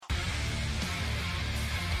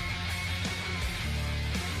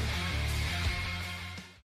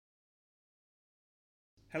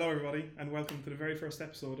Hello, everybody, and welcome to the very first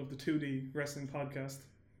episode of the 2D Wrestling Podcast.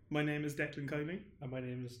 My name is Declan Kiley, And my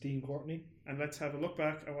name is Dean Courtney. and let's have a look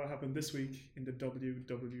back at what happened this week in the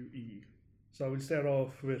WWE. So we'll start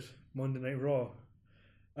off with Monday Night Raw.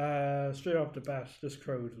 Straight off the bat, this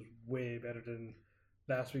crowd was way better than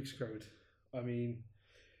last week's crowd. I mean,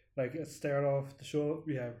 let's start off the show.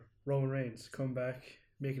 We have Roman Reigns come back,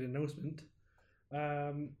 make an announcement.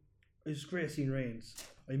 It was great seeing Reigns.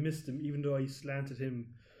 I missed him, even though I slanted him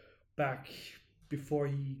back before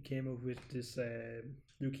he came up with this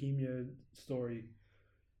leukemia story.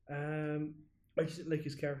 I just like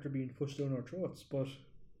his character being pushed down our throats, but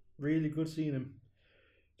really good seeing him.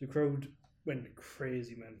 The crowd went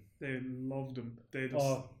crazy, man. They loved him.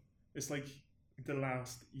 It's like the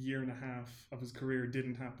last year and a half of his career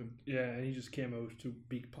didn't happen. Yeah, and he just came out to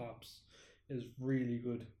big pops. It was really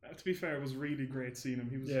good. To be fair, it was really great seeing him.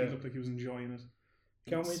 He looked like he was enjoying it.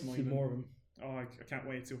 Can't wait to see more of him. Oh, I can't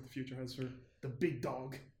wait to see what the future has for the big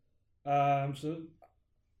dog. So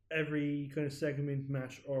every kind of segment,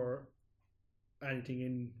 match, or anything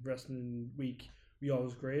in wrestling week, we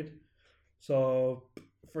always grade. So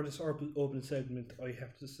for this opening segment, I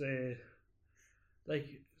have to say,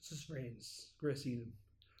 it's just Reigns. Great seeing him.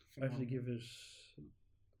 I have to give it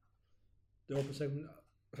the opening segment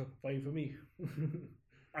 5 for me.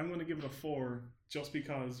 I'm going to give it a 4 just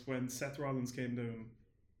because when Seth Rollins came down,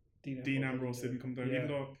 Dean Ambrose didn't come down, even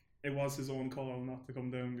though it was his own call not to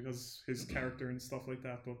come down because his character and stuff like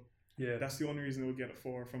that. But that's the only reason it would get a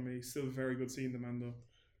 4 from me. Still very good seeing the man though.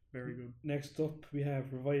 Very good. Next up, we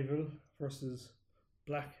have Revival versus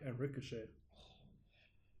Black and Ricochet.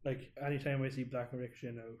 Anytime I see Black and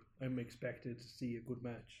Ricochet now, I'm expected to see a good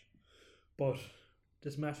match. But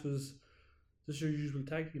this match was just your usual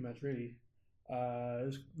tag team match, really.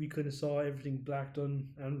 We kind of saw everything Black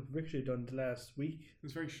done and Ricochet done the last week. It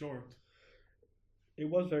was very short. It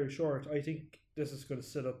was very short. I think this is going to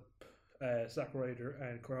set up Zack Ryder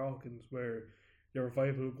and Cole Hawkins, where the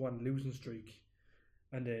Revival will go on a losing streak,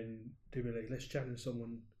 and then they'll be like, let's challenge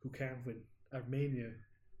someone who can't win at Mania.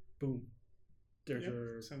 Boom. There's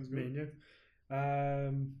your sounds good. Mania.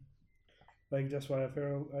 That's why I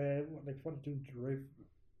feel what to do to the Revival.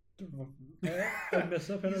 I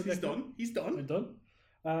messed up. He's done. I'm done.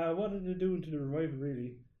 What are they doing to the Revival,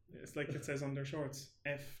 really? It's like it says on their shorts,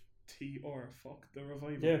 FTR, fuck the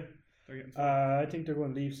Revival. Yeah. They're getting I think they're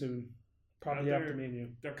going to leave soon. Probably after Mania.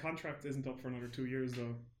 Their contract isn't up for another 2 years,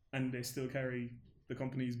 though. And they still carry the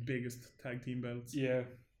company's biggest tag team belts. Yeah.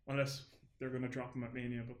 Unless they're going to drop them at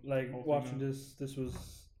Mania. But watching this was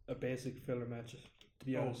a basic filler match, to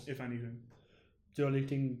be honest. If anything. The only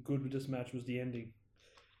thing good with this match was the ending.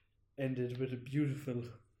 Ended with a beautiful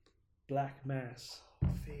black mass.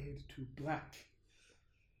 Fade to black.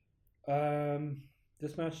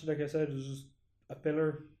 This match, like I said, was just a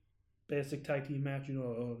filler, basic tag team match,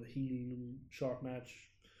 a heel short match.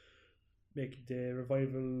 Make the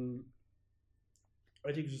Revival,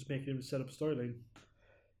 I think just making him set up a storyline.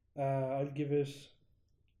 I'll give it's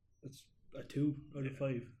a 2 out of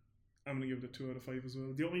 5. I'm going to give it a 2 out of 5 as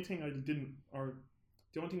well. The only thing I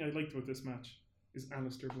liked about this match is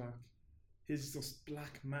Aleister Black. His just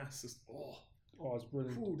black mass is it's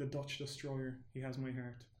brilliant. Ooh, the Dutch Destroyer. He has my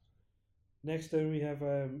heart. Next time we have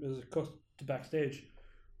there's a cut to backstage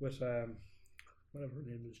with whatever her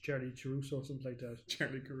name is, Charlie Caruso or something like that.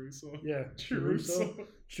 Charlie Caruso. Yeah, Caruso.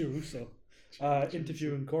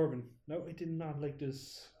 Interviewing Corbin. Now I did not like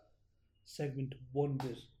this segment one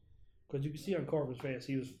bit, because you can see on Corbin's face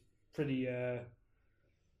he was pretty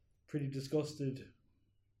disgusted,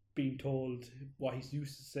 being told what he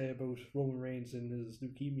used to say about Roman Reigns and his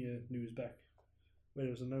leukemia news back when it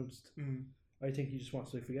was announced. I think he just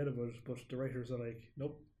wants to forget about it, but the writers are like,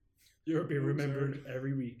 nope, you're being remembered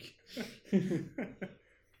every week.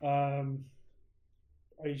 I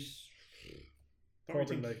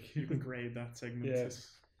Corbin, you can grade that segment.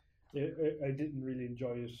 Yeah, I didn't really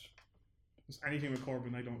enjoy it. Just anything with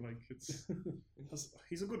Corbin I don't like.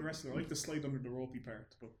 He's a good wrestler. I like the slide under the ropey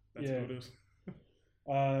part, but that's about it.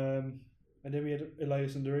 And then we had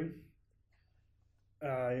Elias in the ring.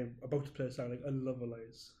 I'm about to play a song. I love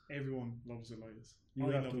Elias. Everyone loves Elias. You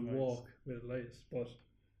have to walk with Elias, but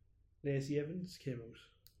Lacey Evans came out.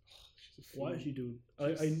 What is she doing?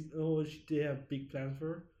 I know they have big plans for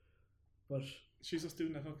her, but she's just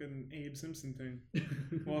doing the fucking Abe Simpson thing.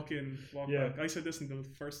 Walk in, walk back. I said this in the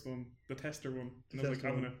first one, the tester one, and I was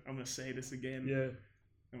like, I'm gonna say this again. Yeah,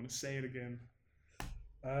 I'm gonna say it again.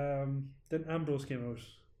 Then Ambrose came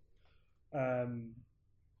out,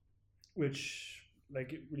 which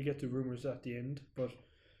we get the rumors at the end, but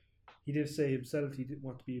he did say himself he didn't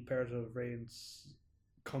want to be a part of Reigns'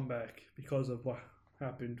 comeback because of what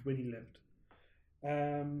happened when he left.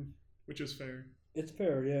 Which is fair. It's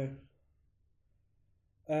fair, yeah.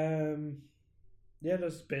 Yeah,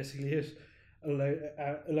 that's basically it.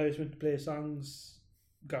 Elias went to play songs,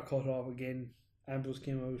 got cut off again. Ambrose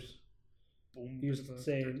came out. Boom, he was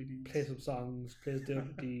saying, play some songs, play the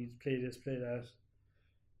dirty deeds, play this, play that.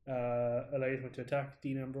 Elias went to attack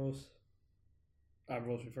Dean Ambrose.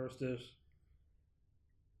 Ambrose reversed it.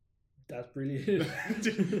 That's really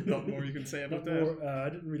it. Not more you can say about that. I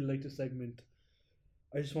didn't really like the segment.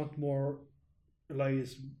 I just want more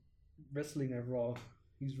Elias wrestling at Raw.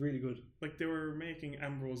 He's really good. Like, they were making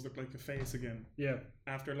Ambrose look like a face again. Yeah.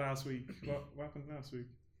 After last week. What happened last week?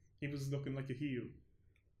 He was looking like a heel.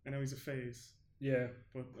 And now he's a face. Yeah.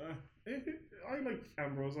 But I like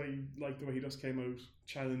Ambrose. I like the way he just came out,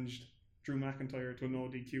 challenged Drew McIntyre to a no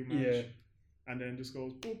DQ match. Yeah. And then just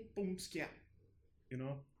goes, boom, boom, scat. You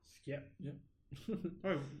know? Scat, yeah.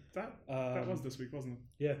 Oh, that was this week, wasn't it?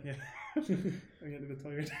 Yeah. Yeah. I'm getting a bit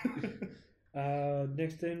tired.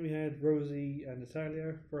 Next then we had Rosie and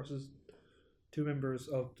Natalya versus two members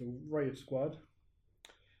of the Riot Squad.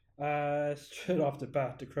 Straight off the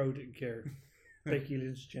bat, the crowd didn't care. Becky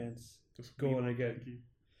Lynch chance Just going again.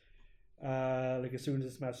 Like, as soon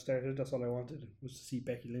as this match started, that's all I wanted was to see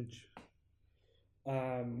Becky Lynch.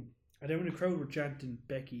 And then when the crowd were chanting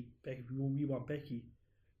Becky, we want Becky,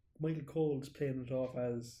 Michael Cole's playing it off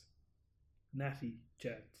as Natty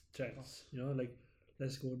chants, you know, like,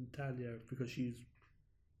 let's go Natalya because she's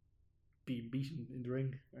being beaten in the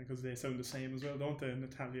ring. Because they sound the same as well, don't they?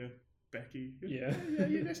 Natalya, Becky. Yeah.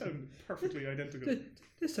 Yeah, they sound perfectly identical.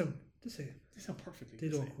 They sound perfectly. They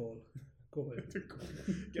don't Cole. Go away.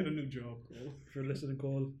 Get a new job, Cole. If you're listening,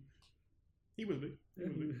 Cole. He will be.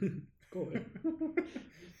 Go away.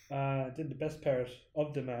 Then the best part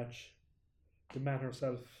of the match, the man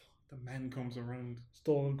herself. The man comes around.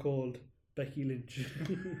 Stone Cold Becky Lynch.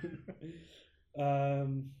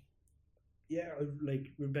 Yeah,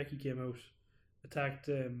 like when Becky came out, attacked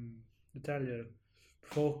Natalya,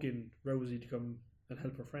 provoking Rosie to come and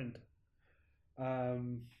help her friend.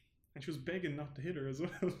 And she was begging not to hit her as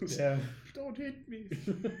well. Yeah. Don't hit me.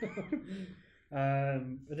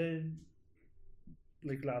 And then,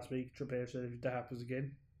 like last week, Triple H said if that happens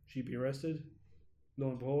again, she'd be arrested.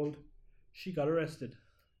 Lo and behold, she got arrested.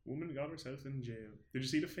 Woman got herself in jail. Did you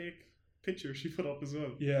see the fake picture she put up as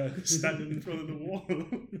well? Yeah. Standing in front of the wall.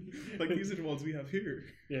 Like, these are the ones we have here.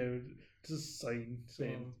 Yeah, just saying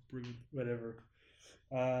brilliant. Whatever.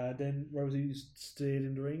 Then Rosie stayed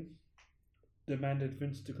in the ring, demanded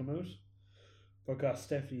Vince to come out, but got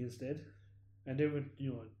Stephanie instead. And they went,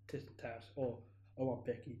 tit and tat. Oh, I want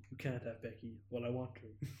Becky. You can't have Becky. Well, I want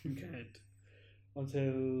her. You can't.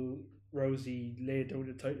 Until Rosie laid down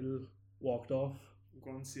the title, walked off.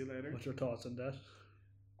 Go on, see you later. What's your thoughts on that?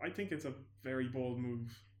 I think it's a very bold move.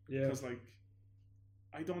 Yeah. Because, like,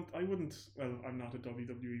 I'm not a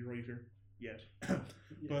WWE writer yet.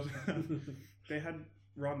 But they had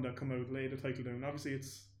Ronda come out, lay the title down. Obviously,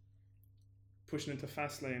 it's pushing into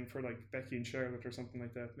Fastlane for, like, Becky and Charlotte or something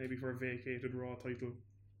like that. Maybe for a vacated Raw title.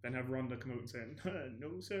 Then have Ronda come out and saying,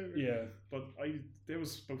 no, sir. Yeah. But there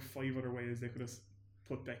was about 5 other ways they could have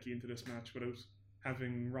put Becky into this match without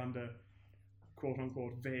having Ronda, quote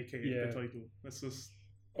unquote, vacate the title. That's just.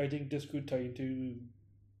 I think this could tie into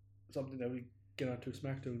something that we get onto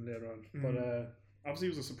SmackDown later on. But obviously,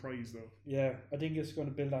 it was a surprise though. Yeah, I think it's going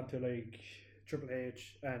to build onto like Triple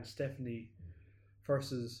H and Stephanie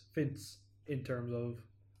versus Vince in terms of.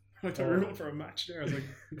 I thought we were going for a match there. I was like,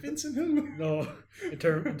 Vince and him. No, in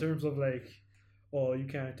terms of like, oh, you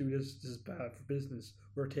can't do this. This is bad for business.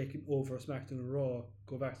 We're taking over SmackDown and Raw.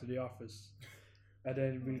 Go back to the office, and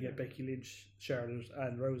then we'll get Becky Lynch, Charlotte,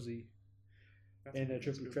 and Rosie in a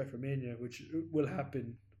triple threat for Mania, which will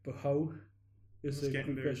happen. But how? Is a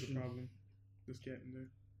good question. Problem. Just getting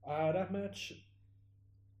there. That match,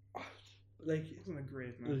 like, it wasn't a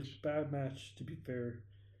great match. It was a bad match, to be fair.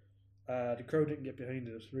 The crowd didn't get behind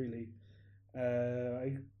it, really.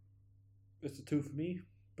 It's a 2 for me,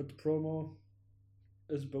 but the promo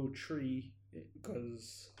is about 3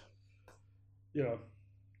 because,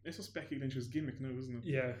 it's just Becky Lynch's gimmick now, isn't it?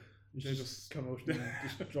 Yeah, they just come out and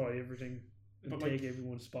destroy everything and take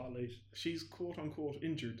everyone's spotlight. She's quote unquote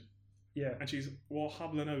injured. Yeah, and she's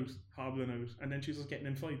hobbling out, and then she's just getting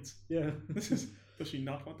in fights. Yeah, does she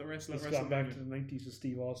not want to wrestle? Let's go back to the 90s with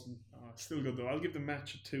Steve Austin. Still good though. I'll give the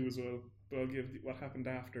match a 2 as well, but I'll give what happened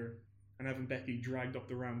after and having Becky dragged up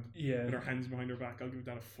the ramp with her hands behind her back. I'll give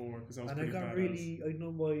that a 4 because that was pretty badass. I don't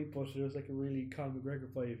know why, but there was like a really Conor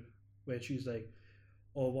McGregor vibe where she's like,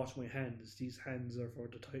 oh, watch my hands. These hands are for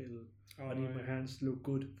the title. Oh, I need my hands to look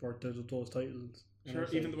good for those titles. Sure,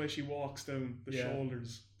 even the way she walks down the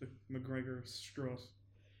shoulders, the McGregor strut.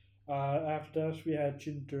 After that, we had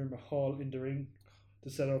Jinder Mahal in the ring to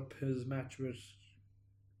set up his match with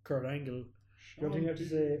Kurt Angle. The only thing I have to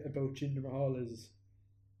say about Jinder Mahal is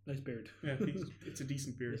nice beard. Yeah, it's a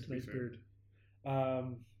decent beard. It's a nice beard.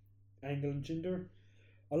 Angle and Jinder.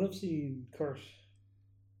 I love seeing Kurt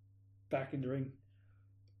back in the ring.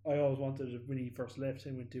 I always wanted it when he first left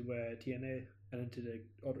and went to TNA and into the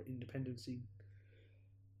other independent scene.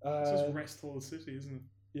 It's just rest hold city, isn't it?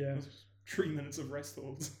 Yeah. 3 minutes of rest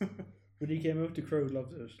holds. When he came out, the crowd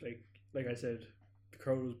loved it. Like I said, the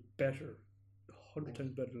crowd was better, 100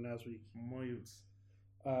 times better than last week. Miles.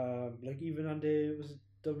 Like even on the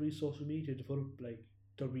WWE social media, they put up like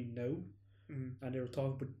WWE Now, and they were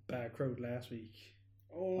talking about bad crowd last week.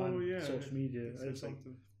 Oh yeah, social media. It's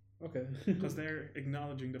something. Okay. Because they're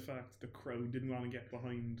acknowledging the fact the crowd didn't want to get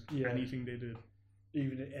behind anything they did.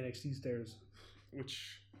 Even the NXT stairs.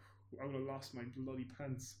 Which I would have lost my bloody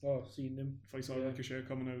pants. Oh, seeing them. If I saw Ricochet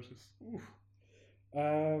coming out. Oof.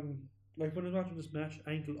 Like when I was watching this match,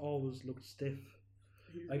 Angle always looked stiff.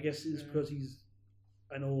 I guess it's because he's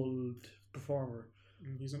an old performer.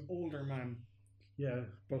 He's an older man. Yeah,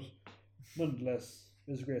 but nonetheless,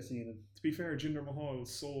 it was great seeing him. To be fair, Jinder Mahal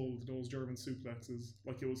sold those German suplexes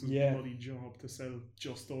like it was his bloody job to sell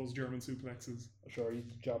just those German suplexes. Sure,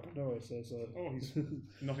 he's a jobber now, I say so. Oh, he's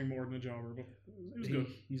nothing more than a jobber, but it was good.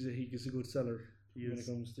 He's a good seller when it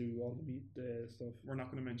comes to all the meat stuff. We're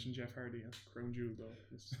not going to mention Jeff Hardy as Crown Jewel,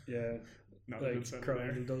 though. Yeah, not a good seller there.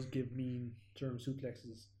 Angle does give mean German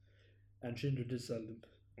suplexes, and Jinder did sell them.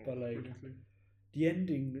 But the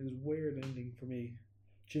ending is a weird ending for me.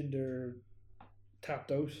 Jinder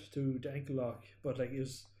tapped out to the ankle lock, but it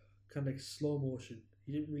was kind of like slow motion.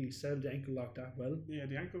 He didn't really sell the ankle lock that well. Yeah,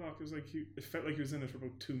 the ankle lock was it felt like he was in it for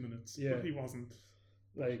about 2 minutes. Yeah, but he wasn't.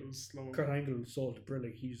 Like it was slow. Kurt Angle sold it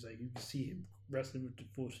brilliant. He's you could see him wrestling with the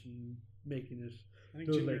foot and making it. I think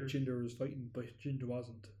Jinder was fighting, but Jinder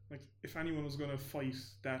wasn't. Like if anyone was going to fight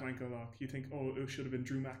that ankle lock, you think, oh, it should have been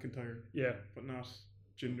Drew McIntyre. Yeah, but not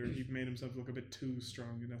Jinder. He made himself look a bit too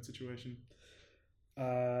strong in that situation.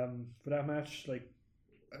 For that match,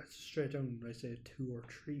 straight down, I say 2 or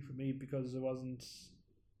 3 for me because it wasn't.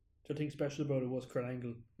 The thing special about it was Kurt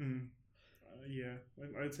Angle. Yeah,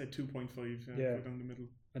 I'd say 2.5. Yeah, down the middle.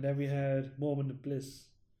 And then we had Moment of Bliss.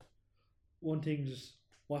 One thing, just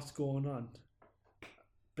what's going on?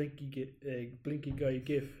 Blinky guy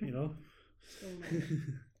gif, you know.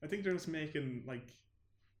 I think they're just making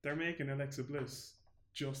Alexa Bliss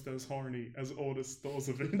just as horny as Otis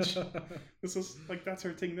Dozovich. This is that's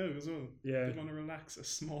her thing now as well. Yeah, they want to relax a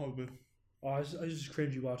small bit. Oh, I was just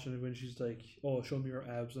cringy watching it when she's like, "Oh, show me your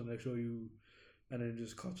abs," and I show you, and then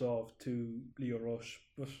just cuts off to Lio Rush.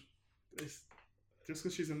 But it's just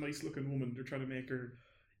because she's a nice looking woman, they're trying to make her.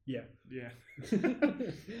 Yeah.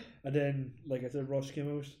 And then, like I said, Rush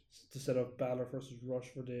came out to set up Balor versus Rush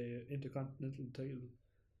for the Intercontinental title.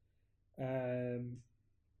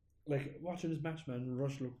 Watching this match, man,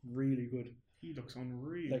 Rush looked really good. He looks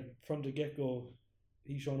unreal. From the get go,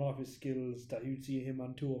 he's showing off his skills that you'd see him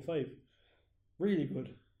on 205. Really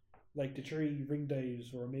good. The 3 ring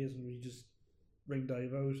dives were amazing. He just ring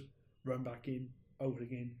dive out, run back in, out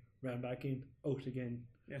again, run back in, out again.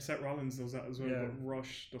 Yeah, Seth Rollins does that as well, but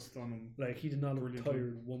Rush just on him. He did not look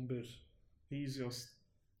tired one bit. He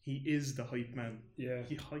is the hype man. Yeah.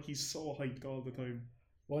 He's so hyped all the time.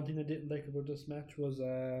 One thing I didn't like about this match was,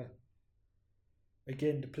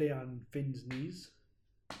 again, the play on Finn's knees.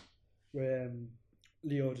 Where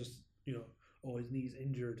Leo just, his knee's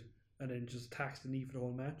injured, and then just attacks the knee for the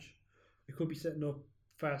whole match. It could be setting up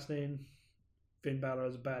Fastlane. Finn Balor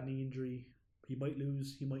has a bad knee injury. He might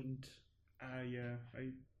lose, he mightn't. Yeah.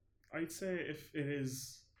 I'd say if it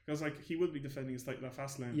is, because he will be defending his title at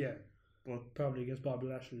Fastlane. Yeah. But probably against Bobby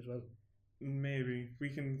Lashley as well. Maybe. We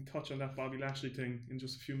can touch on that Bobby Lashley thing in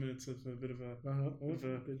just a few minutes of a bit of a...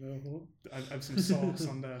 I have some sauce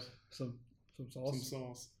on that. Some sauce? Some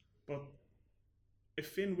sauce. But if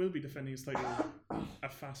Finn will be defending his title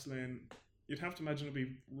at Fastlane, you'd have to imagine it'll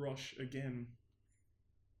be Rush again.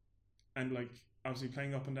 And obviously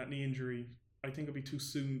playing up on that knee injury, I think it'll be too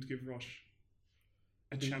soon to give Rush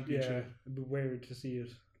a championship. Yeah, it'd be weird to see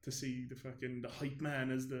it. To see the hype man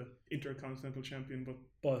as the Intercontinental Champion,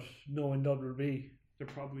 but knowing WWE, they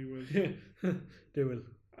probably will. They will.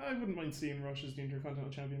 I wouldn't mind seeing Rush as the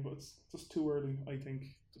Intercontinental Champion, but it's just too early. I think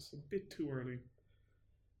just a bit too early.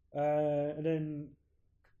 And then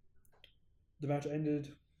the match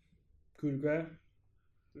ended. Coup de grace.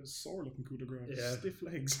 The sore looking coup de grace. Yeah. Stiff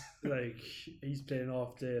legs. Like he's playing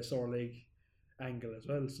off the sore leg angle as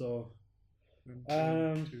well. So,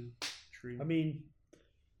 Two, three. I mean,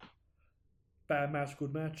 bad match,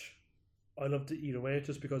 good match. I loved it either way,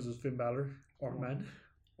 just because it's Finn Balor or man.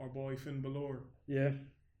 Our boy Finn Balor. Yeah.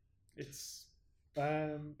 It's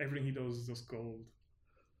everything he does is just gold.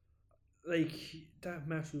 Like that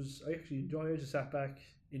match was, I actually enjoyed it. I just sat back,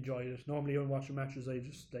 enjoyed it. Normally when watching matches I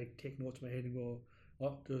just like take notes in my head and go,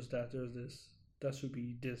 oh, there's that, there's this, that should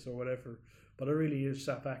be this or whatever. But I really just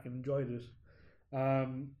sat back and enjoyed it.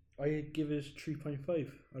 I give it 3.5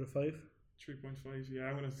 out of 5. 3.5, yeah,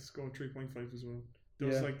 I'm gonna go 3.5 as well. There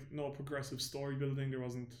was like no progressive story building. There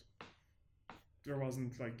wasn't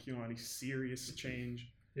like, you know, any serious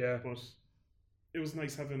change. Yeah. But it was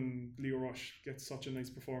nice having Lio Rush get such a nice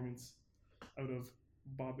performance out of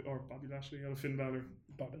Bobby Lashley, out of Finn Balor.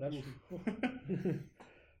 Bobby Lashley.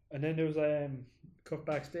 And then there was cut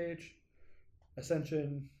backstage,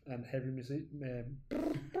 Ascension and Heavy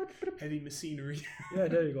Machinery. Yeah,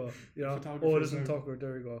 there you go. You know, Otis and Tucker.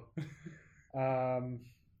 There you go.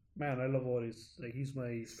 Man, I love Otis. Like he's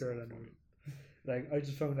my spirit animal. Like I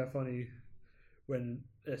just found that funny when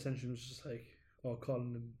Ascension was just like, oh,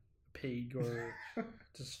 calling him a pig or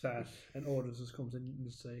just fat, and Otis just comes in and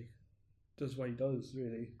just like, does what he does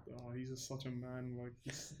really. Oh, he's just such a man. Like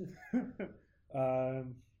he's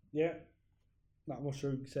yeah, not much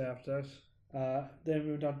we can say after that. Then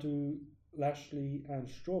we went on to Lashley and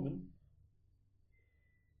Strowman.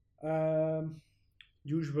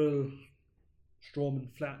 Usual Strowman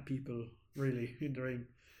flat people really in the ring.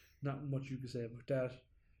 Not much you can say about that.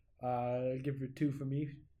 I'll give it 2 for me.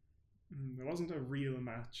 It wasn't a real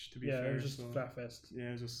match, to be fair. Yeah, it was just a flat fest. Yeah,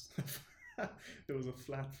 it was just it was a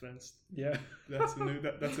flat fest. Yeah, that's a new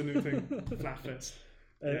thing. Flat fest.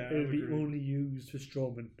 Yeah, it'll be only used for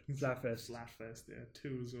Strowman. Flat fest. Flat fest. Yeah,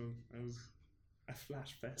 2 as well. It was a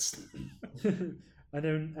flash fest. And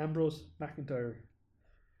then Ambrose McIntyre.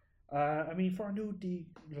 I mean, for no Declan,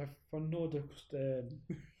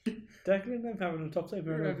 I'm having a tough time.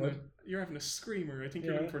 You're having a screamer. I think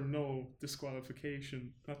you're looking for no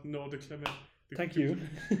disqualification, not no decline. Thank you.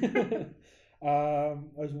 I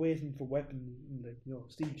was waiting for weapons, like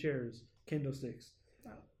steel chairs, kendo sticks.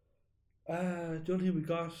 The only thing we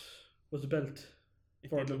got was a belt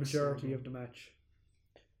for the majority of the match,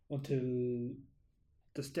 until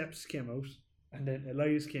the steps came out, and then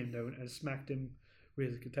Elias came down and smacked him with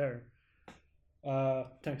his guitar.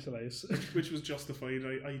 Thanks, Elias. Which was justified,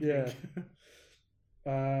 I think.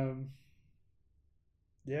 Yeah.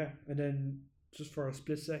 Yeah, and then just for a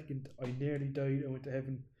split second, I nearly died. I went to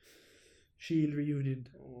heaven. Shield reunion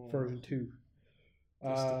version 2.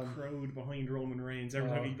 Just the crowd behind Roman Reigns every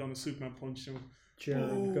time he'd done a Superman punch to him.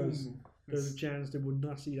 Cheering, because there's a chance they would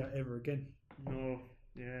not see that ever again. No,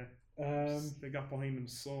 yeah. They got behind him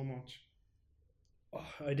so much. Oh,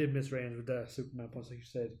 I did miss Reigns with that Superman punch, like you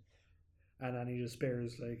said. And Annie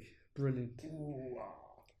Despairs, like, brilliant. Ooh.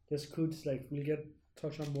 This could, like, we'll get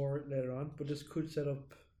touch on more later on, but this could set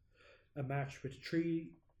up a match with 3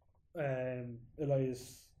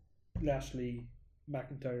 Elias, Lashley,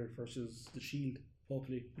 McIntyre versus the Shield,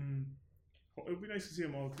 hopefully. It would be nice to see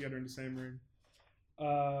them all together in the same ring.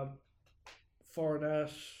 For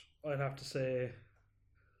that, I'd have to say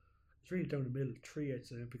it's really down the middle, 3, I'd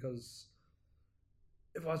say, because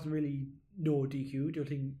it wasn't really no DQ. The only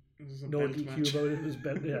thing no DQ match about it was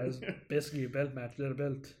belt. Yeah, it was basically a belt match, little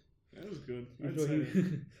belt. That was good. I'd say.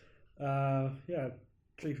 Yeah,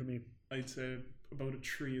 3 for me. I'd say about a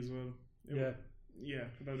 3 as well. Yeah,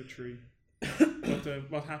 about a 3. But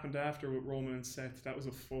what happened after with Roman and Seth, that was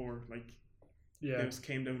a 4. Like, they just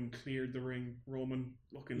came down and cleared the ring. Roman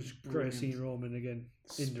looking great seeing Roman again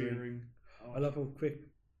in the ring. Oh. I love how quick,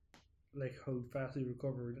 like how fast he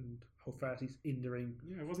recovered and how fast he's in the ring.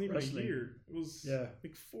 Yeah, it wasn't even a year. It was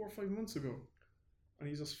like 4 or 5 months ago, and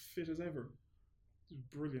he's as fit as ever. It was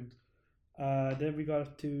brilliant. Then we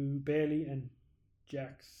got to Bayley and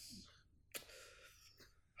Jax.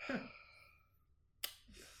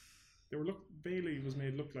 Bayley was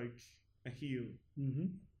made look like a heel.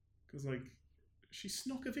 Because like she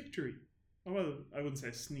snuck a victory. Oh well, I wouldn't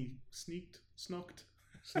say snucked.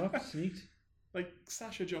 Like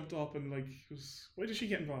Sasha jumped up and like why did she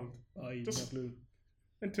get involved? I don't know.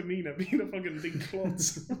 And Tamina being a fucking big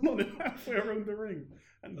klutz running halfway around the ring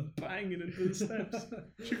and banging into the steps.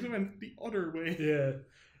 She could have went the other way. Yeah.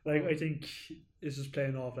 Like I think it's just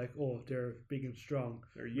playing off like, oh, they're big and strong.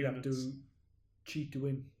 You have to cheat to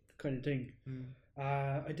win kind of thing.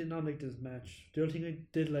 I did not like this match. The only thing I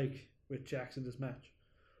did like with Jax in this match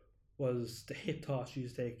was the hip toss she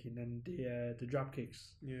was taking and the drop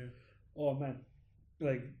kicks. Yeah. Oh man,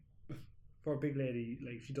 like for a big lady,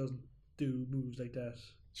 like she doesn't do moves like that.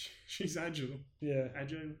 She's agile. Yeah.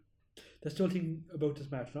 Agile. That's the only thing about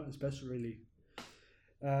this match, not special really.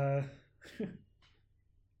 I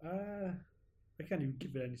can't even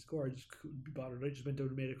give it any score. I just couldn't be bothered. I just went down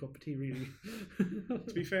and made a cup of tea, really.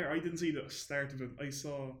 To be fair, I didn't see the start of it. I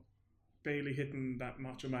saw Bailey hitting that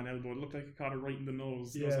Macho Man elbow. It looked like it caught her right in the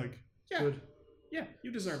nose. Yeah. I was like, yeah, good. Yeah,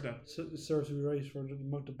 you deserve that. So it serves to be right for the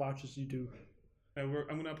amount of botches you do. I'm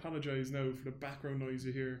going to apologise now for the background noise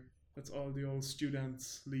you hear. That's all the old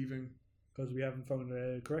students leaving. Because we haven't found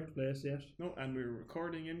a correct place yet. No, and we're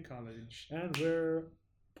recording in college. And we're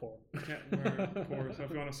poor. Yeah, we're poor. So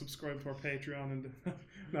if you want to subscribe to our Patreon, and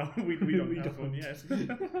no, we don't have one yet.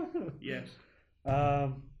 Yet.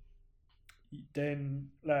 Then,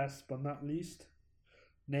 last but not least,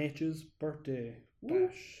 Nature's birthday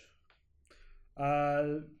bash.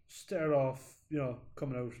 Start off,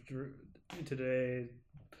 coming out into the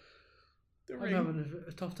ring. I'm having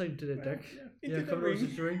a tough time today, Dick. Coming out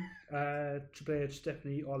into the ring. Triple H,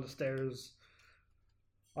 Stephanie, all the stairs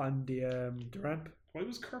on the ramp. Why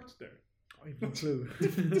was Kurt there? I have no clue.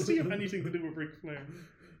 Does he have anything to do with Ric Flair?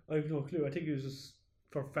 I have no clue. I think it was just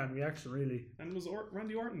for fan reaction, really. And was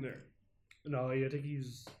Randy Orton there? No, I think he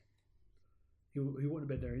wouldn't have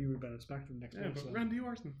been there. He would have been on SmackDown next week. Yeah, but so. Randy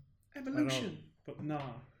Orton. Evolution. But nah.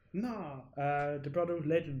 The Brother of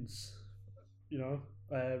Legends.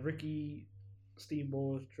 Ricky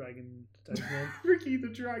Steamboat Dragon. Ricky the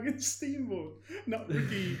Dragon Steamboat. Not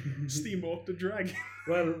Ricky Steamboat the Dragon.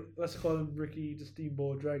 Well, let's call him Ricky the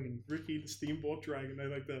Steamboat Dragon. Ricky the Steamboat Dragon. I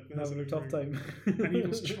like that. Having a tough time. And he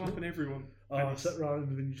was chopping everyone. Oh, Seth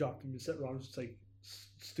Rollins, when he dropped him, Seth Rollins was like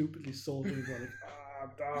stupidly soldiering.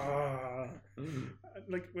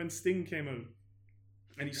 Like when Sting came out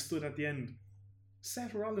and he stood at the end,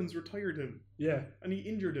 Seth Rollins retired him. Yeah. And he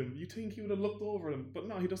injured him. You think he would have looked over him, but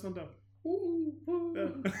no, he doesn't have that.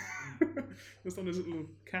 Just on his little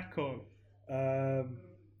cat call.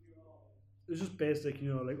 It's just basic,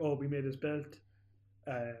 we made this belt.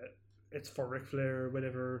 It's for Ric Flair or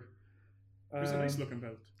whatever. It was a nice looking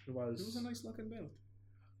belt. It was a nice looking belt.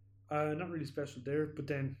 Not really special there, but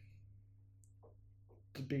then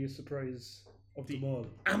the biggest surprise of them all.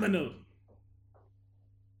 Aminal.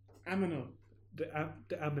 The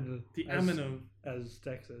Aminal. The Aminal. As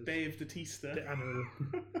Dex says. Dave Bautista. The Aminal.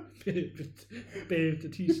 Dave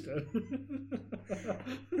Bautista.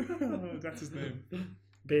 Oh, that's his name.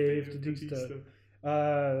 Dave Bautista.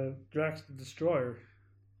 Drax the Destroyer.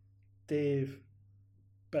 Dave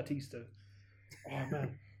Bautista. Oh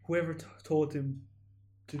man. Whoever told him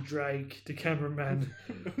to drag the cameraman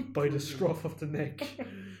by the scruff of the neck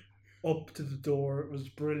up to the door, it was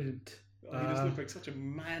brilliant. He just looked like such a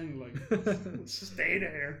man, stay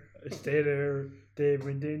there. Stay there. Dave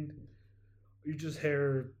went in. You just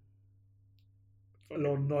hear a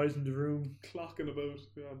lot of noise in the room. Clocking about.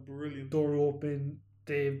 Yeah, brilliant. Door open.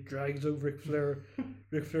 Dave drags out Ric Flair.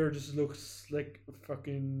 Ric Flair just looks like a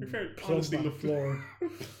fucking plump on the floor.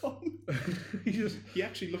 He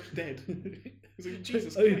actually looked dead. He's like,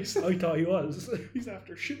 Jesus Christ. I thought he was. He's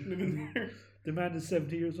after shooting him in there. The man is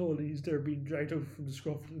 70 years old and he's there being dragged out from the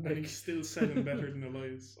scruff of the neck. And he's still selling better than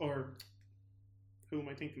Elias. Or, who am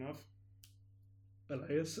I thinking of?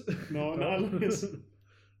 Elias? No, not Elias.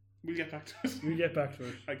 We'll get back to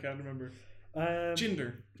it. I can't remember.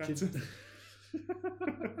 Jinder. That's it.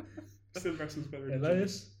 Still versus better than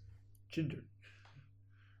Elias. Jinder.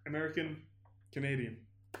 American. Canadian.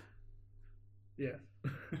 Yeah.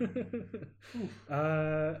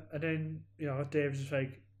 And then, Dave's just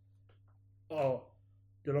like, oh,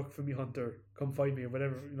 you're looking for me, Hunter. Come find me, or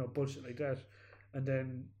whatever, bullshit like that. And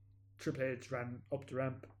then Triple H ran up the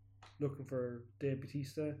ramp looking for Dave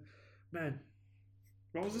Bautista. Man.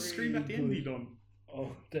 What was the scream at the end he done?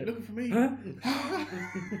 Oh, Dave. Looking for me? Huh?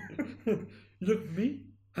 You looking for me?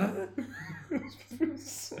 Huh?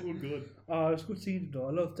 So good. Oh, it was good seeing him though.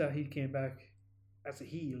 I love that he came back as a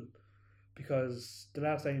heel, because the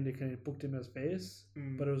last time they kind of booked him as face,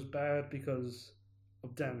 but it was bad because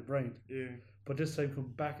of Daniel Bryan. Yeah. But this time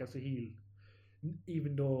come back as a heel,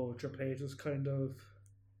 even though Triple H was kind of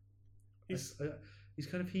he's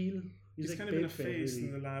kind of heel. He's like kind of been a face really.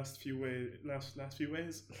 In the last few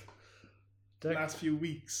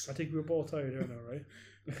weeks. I think we were both tired here now, right?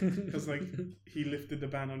 Because he lifted the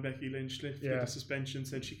ban on Becky Lynch, lifted the suspension,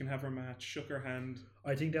 said she can have her match, shook her hand.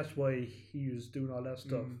 I think that's why he was doing all that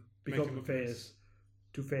stuff. Become a face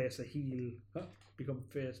to face a heel, become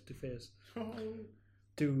face to face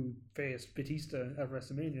to face Batista at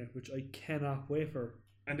WrestleMania, which I cannot wait for.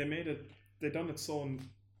 And they done it so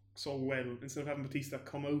well. Instead of having Batista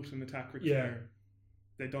come out and attack Ric Flair,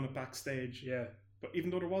 they done it backstage. Yeah. But even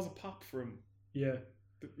though there was a pop for him, yeah,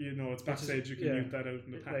 you know, it's backstage. You can mute that out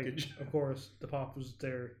in the package. Like, of course, the pop was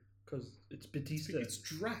there because it's Batista. It's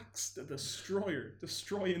Drax, the Destroyer,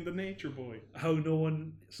 destroying the Nature Boy. How no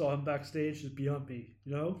one saw him backstage is beyond me.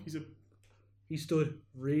 You know, he stood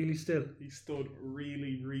really still. He stood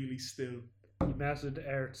really, really still. He mastered the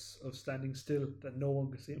arts of standing still that no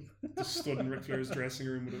one could see him. Just stood in Ric Flair's dressing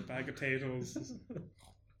room with a bag of potatoes.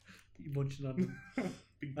 Munching on them.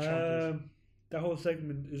 Big chompers. That whole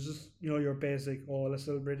segment is just, you know, your basic, let's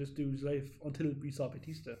celebrate this dude's life until we saw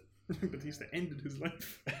Batista. Batista ended his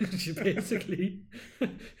life. Basically,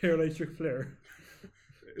 here lies Ric Flair.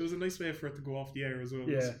 It was a nice way for it to go off the air as well.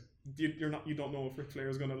 Yeah. You don't know if Ric Flair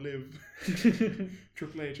is going to live.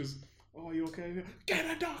 Triple H is, oh, you okay? Get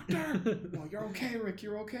a doctor! Oh, you're okay, Rick,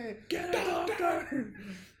 you're okay. Get a doctor!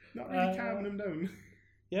 Not really calming him down.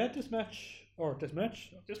 Yeah, this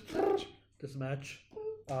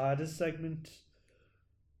segment,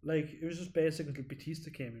 like, it was just basic until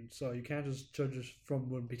Batista came in, so you can't just judge it from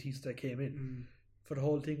when Batista came in. For the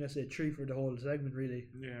whole thing, I say 3 for the whole segment, really.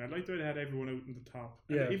 Yeah, I liked the way they had everyone out in the top.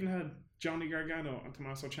 And yeah. They even had Johnny Gargano and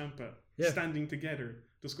Tommaso Ciampa standing together,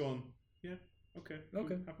 just going, yeah, okay.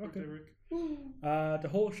 Happy birthday, Rick. The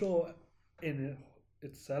whole show in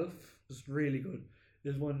itself was really good. It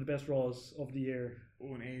was one of the best Raws of the year.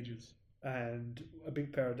 Oh, in ages. And a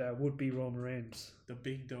big part of that would be Roman Reigns. The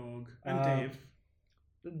big dog. And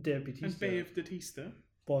Dave Batista. And Dave Batista.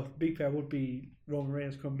 But big part would be Roman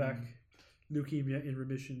Reigns come back, leukemia in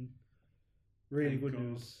remission. Really good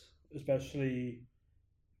news. Especially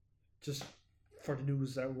just for the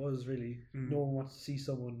news that was, really. No one wants to see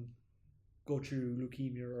someone go through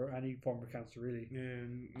leukemia or any form of cancer, really.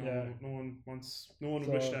 No one would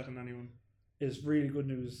wish that on anyone. It's really good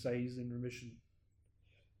news that he's in remission.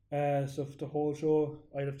 So for the whole show,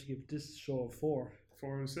 I'd have to give this show a 4.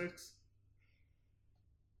 4 out of 6?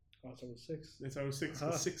 Oh, it's out of 6. It's out of 6,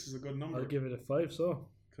 because 6 is a good number. I'll give it a 5, so.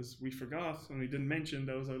 Because we forgot, and we didn't mention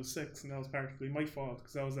that was out of 6, and that was partly my fault,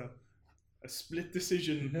 because that was a split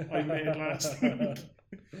decision I made last week.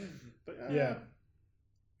 But,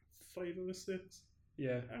 5 out of 6?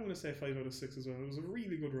 Yeah. I'm going to say 5 out of 6 as well. It was a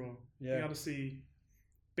really good Raw. Yeah. You got to see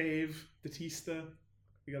Batista.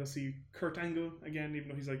 You got to see Kurt Angle again, even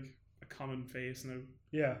though he's like a common face now.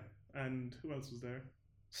 Yeah. And who else was there?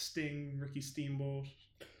 Sting, Ricky Steamboat.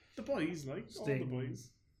 The boys, like, Sting. all the boys.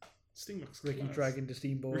 Sting looks Ricky class. Dragon the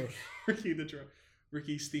Steamboat.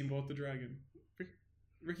 Ricky Steamboat the Dragon.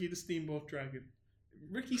 Ricky the Steamboat Dragon.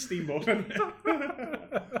 Ricky Steamboat.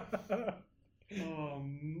 Oh,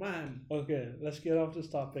 man. Okay, let's get off this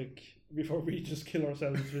topic before we just kill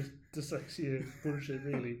ourselves with dyslexia bullshit,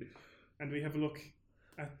 really. And we have a look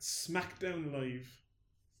at SmackDown Live.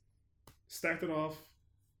 Started off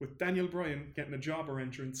with Daniel Bryan getting a jobber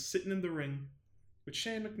entrance, sitting in the ring with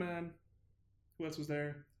Shane McMahon. Who else was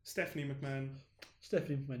there? Stephanie McMahon,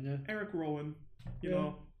 yeah. Eric Rowan. You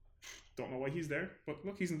know, don't know why he's there, but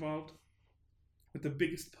look, he's involved. With the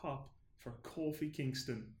biggest pop for Kofi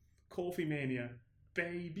Kingston. Kofi Mania.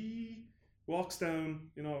 Baby. Walks down,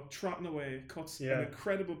 you know, trotting away, cuts an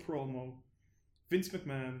incredible promo. Vince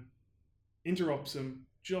McMahon interrupts him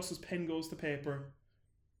just as pen goes to paper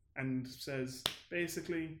and says,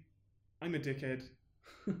 basically, I'm a dickhead.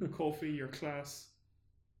 Kofi, you're class.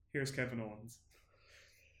 Here's Kevin Owens.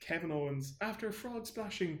 Kevin Owens, after frog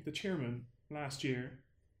splashing the chairman last year,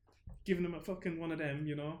 giving him a fucking one of them,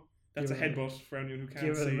 you know. That's a headbutt for anyone who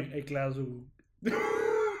can't see. Give him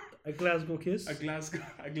a Glasgow kiss. A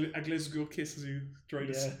Glasgow kiss, as you try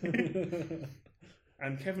to say.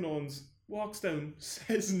 And Kevin Owens walks down,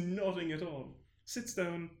 says nothing at all, sits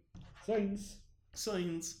down,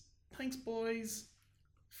 signs. Thanks, boys,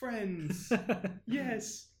 friends.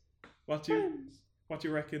 Yes. What do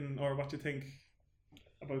you reckon, or what do you think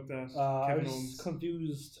about that? I was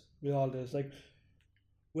confused with all this. Like,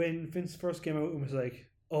 when Vince first came out and was like,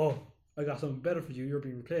 "Oh, I got something better for you. You're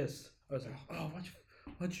being replaced." I was like, "Oh,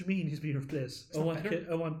 what do you mean he's being replaced? I want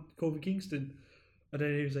Kofi Kingston." And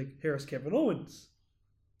then he was like, "Here's Kevin Owens."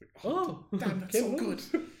 Oh, damn, that's so good.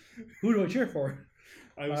 Who do I cheer for?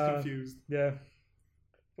 I was confused. Yeah.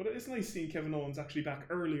 But it's nice seeing Kevin Owens actually back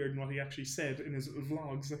earlier than what he actually said in his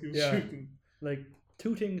vlogs that he was shooting. Like,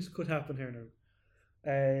 2 things could happen here now.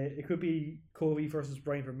 It could be Kofi versus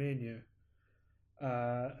Bryan for Mania.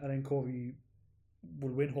 And then Kofi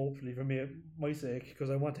will win, hopefully, for my sake, because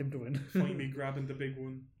I want him to win. Finally grabbing the big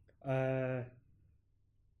one.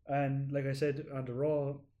 And like I said on the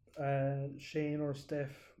Raw, Shane or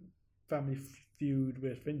Steph family feud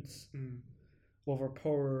with Vince over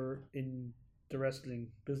power in the wrestling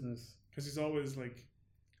business. Because he's always like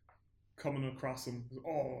coming across him.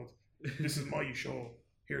 Oh, This is my show.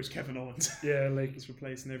 Here's Kevin Owens. Yeah, like just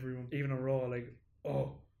replacing everyone. Even on Raw, like,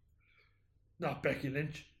 oh, not Becky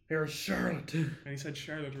Lynch. Here's Charlotte. And he said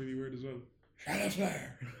Charlotte really weird as well. Charlotte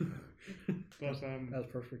Flair. But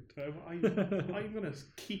that's perfect. I'm gonna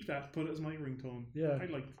keep that, put it as my ringtone. Yeah, I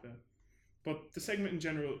liked that. But the segment in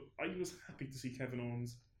general, I was happy to see Kevin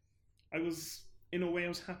Owens. I was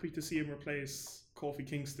happy to see him replace Kofi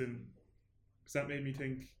Kingston, because that made me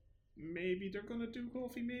think maybe they're gonna do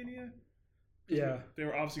Kofi Mania. Yeah, they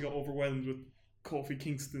were obviously got overwhelmed with Kofi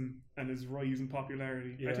Kingston and his rise in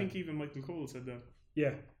popularity. Yeah. I think even Michael Cole said that.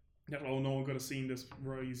 Yeah. That no one could have seen this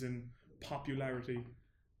rise in popularity.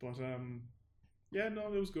 But yeah,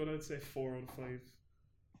 no, it was good. I'd say 4 out of 5.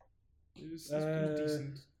 It was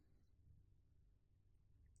decent.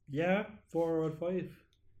 Yeah, 4 out of 5.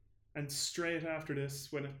 And straight after this,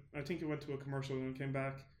 when I think it went to a commercial and came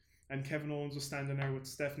back, and Kevin Owens was standing there with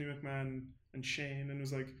Stephanie McMahon and Shane, and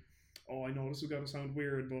was like, "Oh, I know this is going to sound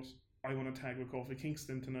weird, but I want to tag with Kofi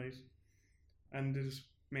Kingston tonight." And they just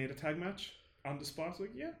made a tag match on the spot.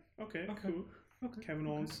 Like, yeah, okay, cool. Okay, Kevin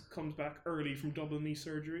Owens comes back early from double knee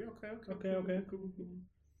surgery. Okay. Cool.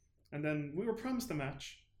 And then we were promised a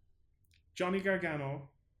match: Johnny Gargano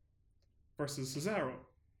versus Cesaro.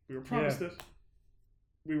 We were promised it.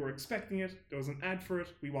 We were expecting it. There was an ad for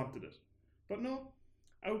it. We wanted it. But no,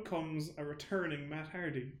 out comes a returning Matt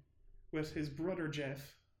Hardy with his brother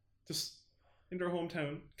Jeff, just in their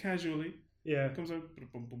hometown, casually. Yeah. Comes out,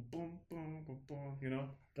 boom, boom, boom, boom, boom, boom, you know.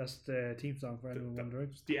 That's the theme song for anyone wondering.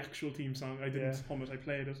 The actual theme song. I didn't hum it, I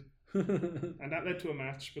played it. And that led to a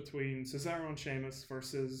match between Cesaro and Sheamus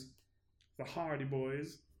versus the Hardy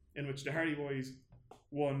Boys, in which the Hardy Boys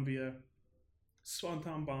won via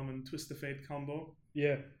Swanton Bomb and Twist of Fate combo.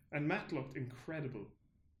 Yeah. And Matt looked incredible.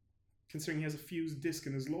 Considering he has a fused disc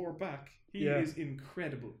in his lower back, he is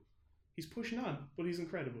incredible. He's pushing on, but he's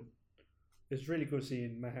incredible. It's really good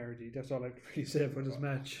seeing Matt Hardy. That's all I can really say about this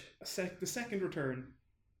match. The second return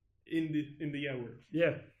in the hour.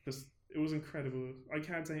 Yeah. It was incredible. I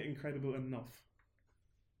can't say incredible enough.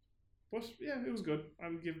 But yeah, it was good. I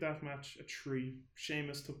would give that match a 3.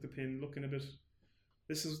 Sheamus took the pin, looking a bit...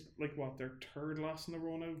 This is like what, their 3rd loss in a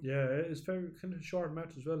row now? Yeah, it's very kind of short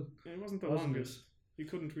match as well. Yeah, it wasn't the longest. You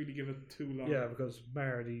couldn't really give it too long. Yeah, because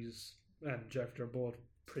Hardy's and Jeff, they're both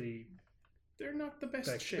pretty... They're not the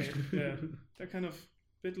best shape. Yeah, they're kind of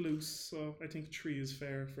a bit loose, so I think 3 is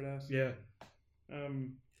fair for that. Yeah.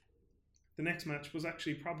 The next match was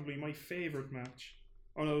actually probably my favourite match.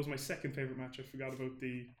 Oh no, it was my second favourite match. I forgot about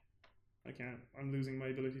I'm losing my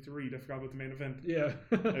ability to read. I forgot about the main event. Yeah.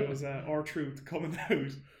 It was R-Truth coming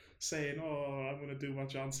out saying, "Oh, I'm going to do what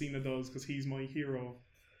John Cena does because he's my hero."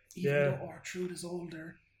 Even though R-Truth is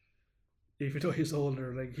older. Even though he's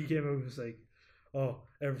older, like he came out and was like, "Oh,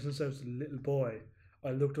 ever since I was a little boy,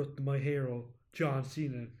 I looked up to my hero, John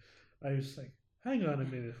Cena." I was like, hang on a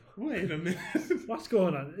minute. Wait a minute. What's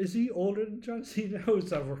going on? Is he older than John Cena? How is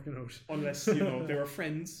that working out? Unless, they were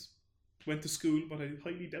friends. Went to school, but I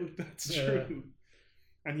highly doubt that's true.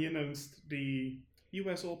 And he announced the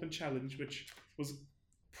US Open Challenge, which was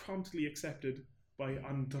promptly accepted by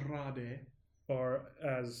Andrade. Or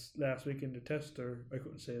as last week in the tester, I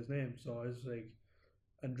couldn't say his name, so I was like,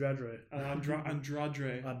 Andrade.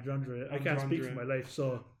 Andrade. I can't speak for my life,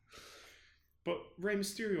 so. But Rey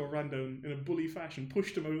Mysterio ran down in a bully fashion,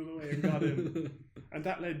 pushed him out of the way and got in. And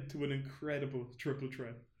that led to an incredible triple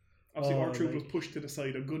threat. Obviously, R-Truth was pushed to the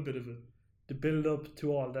side a good bit of it. The build up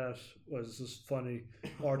to all that was just funny.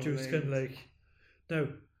 R-Truth's kind of like, now,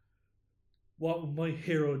 what would my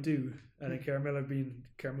hero do? And then Carmella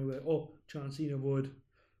went, oh, John Cena would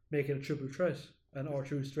make it a triple threat. And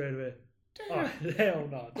R-Truth straight away, damn. Oh, hell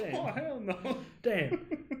no. Damn. Oh, hell no. Damn.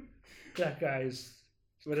 That guy's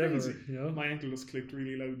whatever, crazy. My ankle just clicked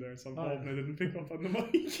really loud there, so I'm hoping I didn't pick up on the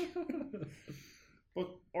mic. But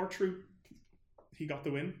R-Truth, he got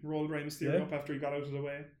the win, rolled Rey Mysterio up after he got out of the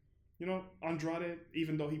way. Andrade,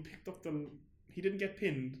 even though he picked up he didn't get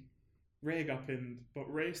pinned, Rey got pinned,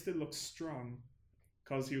 but Rey still looks strong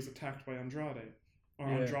because he was attacked by Andrade.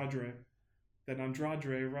 Then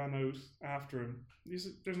Andrade ran out after him.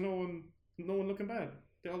 There's no one looking bad.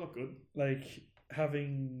 They all look good. Like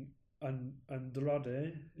having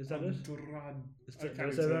Andrade, is that it? Did I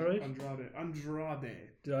say that right? Andrade.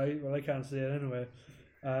 I can't say it anyway.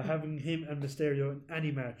 Having him and Mysterio in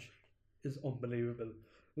any match is unbelievable.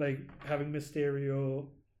 Like having Mysterio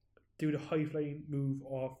do the high flying move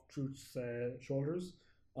off Truth's shoulders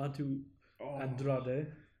onto Andrade.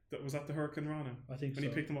 Was that the Hurricane Rana? I think when he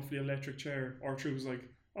picked him off the electric chair, R-Truth was like,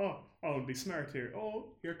 "Oh, I'll be smart here.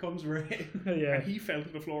 Oh, here comes Rey." Yeah. And he fell to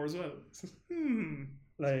the floor as well.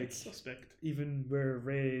 Like suspect. Even where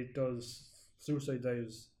Ray does suicide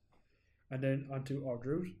dives, and then onto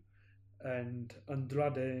Ardrude, and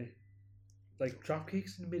Andrade like drop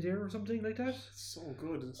kicks in midair or something like that. It's so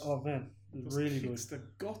good. Oh man, it's really good. Kicks the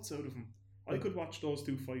guts out of him. I could watch those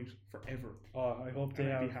two fight forever. Oh, I hope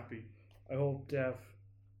they I'd be happy. I hope they have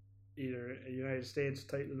either a United States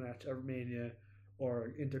title match at Mania or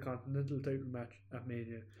an Intercontinental title match at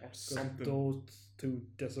Mania. Or something. Those two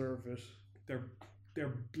deserve it.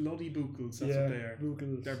 They're bloody buckles. That's what they are.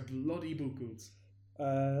 Buckles. They're bloody buckles.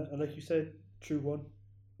 And like you said, true one.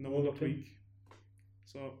 No one tweak.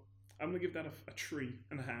 So I'm gonna give that a 3.5.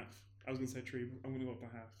 I was gonna say 3, but I'm gonna go up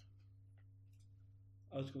a half.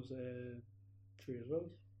 I was gonna say 3 as well.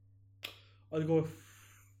 I'll go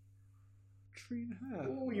 3.5.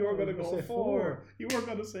 Oh, you were gonna go 4. You were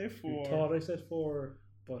gonna say 4. You thought I said 4,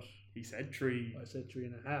 but he said 3. I said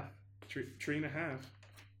 3.5. 3.5.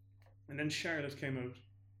 And then Charlotte came out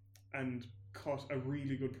and cut a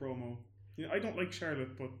really good promo. You know, I don't like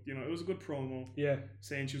Charlotte, but you know, it was a good promo. Yeah.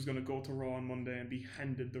 Saying she was going to go to Raw on Monday and be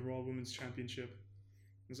handed the Raw Women's Championship.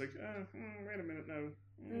 It's like, wait a minute now.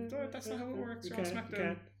 That's not how it works. You're on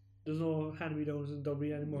SmackDown. There's no hand-me-downs in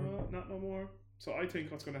WWE anymore. No, not no more. So I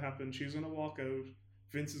think what's going to happen, she's going to walk out.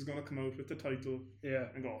 Vince is going to come out with the title. Yeah.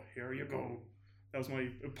 And go, here you go. That was my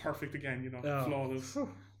perfect again, you know, oh. flawless.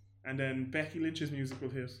 And then Becky Lynch's music will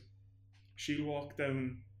hit. She'll walk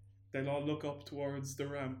down. They'll all look up towards the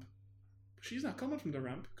ramp. But she's not coming from the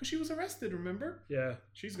ramp because she was arrested, remember? Yeah.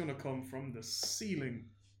 She's going to come from the ceiling.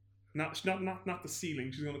 Not the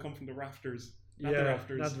ceiling. She's going to come from the rafters. Not the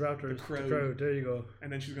rafters. Not the rafters. The crowd. The crowd. There you go.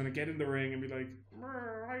 And then she's going to get in the ring and be like,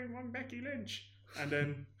 I'm Becky Lynch. And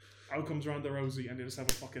then out comes Ronda Rousey and they just have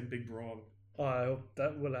a fucking big brawl. Oh, I hope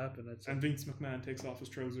that will happen. And Vince McMahon takes off his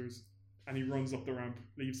trousers and he runs up the ramp,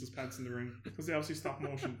 leaves his pants in the ring because they obviously stop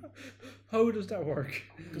motion. How does that work?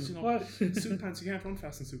 Because you know, suit pants, you can't run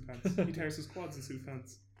fast in suit pants. He tears his quads in suit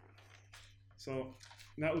pants. So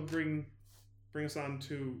that would bring us on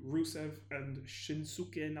to Rusev and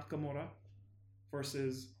Shinsuke Nakamura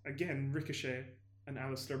versus again Ricochet and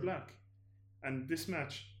Aleister Black. And this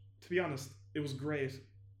match, to be honest, it was great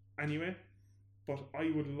anyway. But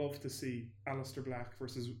I would love to see Aleister Black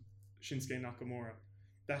versus Shinsuke Nakamura.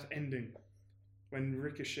 That ending when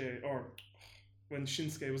Ricochet or when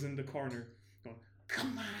Shinsuke was in the corner going,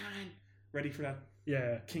 come on, ready for that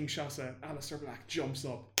Kinshasa. Aleister Black jumps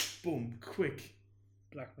up, boom, quick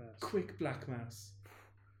black mass.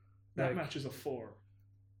 That match is a 4.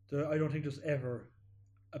 I don't think there's ever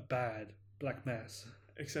a bad black mass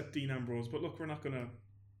except Dean Ambrose. But look, we're not gonna.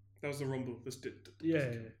 That was the Rumble. This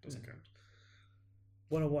doesn't count.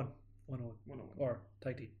 101 or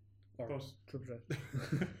tag team. But triple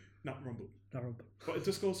threat. Not Rumble. Not Rumble. But it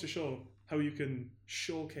just goes to show how you can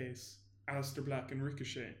showcase Aleister Black and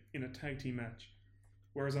Ricochet in a tag team match.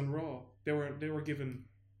 Whereas on Raw, they were given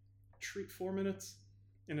 3-4 minutes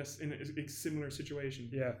in a similar situation.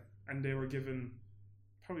 Yeah. And they were given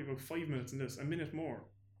probably about 5 minutes in this, a minute more.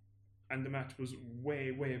 And the match was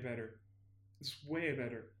way, way better. It's way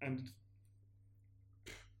better. And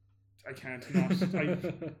I can't not.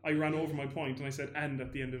 I ran over my point and I said "and"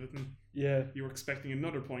 at the end of it. And you were expecting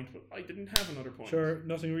another point, but I didn't have another point. Sure,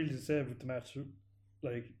 nothing really to say about the match.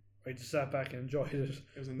 Like I just sat back and enjoyed it.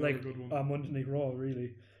 It was another good one. Monday Night Raw,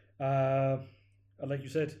 really. Like you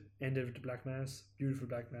said, ended with the Black Mass. Beautiful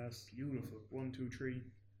Black Mass. Beautiful. 1, 2, 3.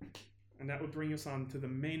 And that would bring us on to the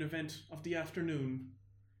main event of the afternoon.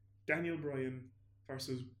 Daniel Bryan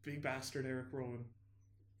versus Big Bastard Eric Rowan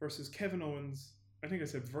versus Kevin Owens. I think I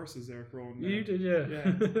said versus Eric Rowan. You did,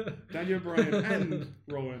 yeah. Daniel Bryan and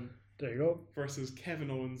Rowan. There you go. Versus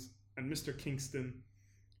Kevin Owens and Mr. Kingston.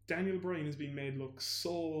 Daniel Bryan is being made look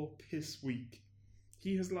so piss weak.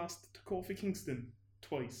 He has lost to Kofi Kingston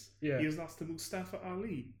twice. Yeah. He has lost to Mustafa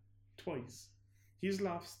Ali twice.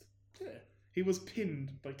 He was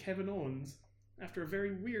pinned by Kevin Owens after a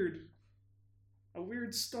very weird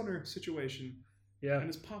stunner situation. Yeah. And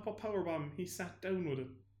his pop-up powerbomb, he sat down with it.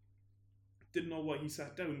 Didn't know why he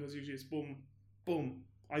sat down because usually it's boom, boom.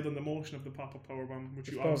 I done the motion of the pop-up powerbomb, which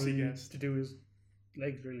you obviously guessed. To do his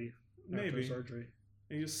legs really. Maybe. After surgery.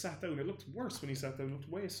 And he just sat down. It looked worse when he sat down. It looked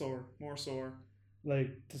way sore, more sore.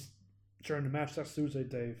 Like just during the match, that suicide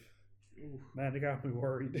dive. Ooh. Man, it got me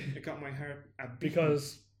worried. It got my heart a beat.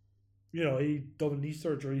 Because, he double knee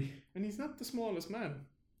surgery. And he's not the smallest man.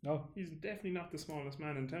 No. He's definitely not the smallest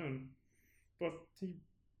man in town. But he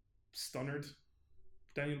stunnered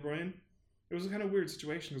Daniel Bryan. It was a kind of weird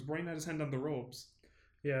situation because Bryan had his hand on the ropes.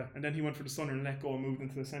 Yeah. And then he went for the stunner and let go and moved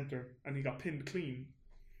into the center. And he got pinned clean.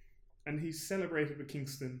 And he celebrated with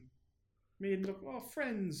Kingston. Made him look,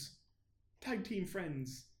 friends. Tag team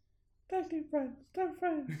friends. Tag team friends.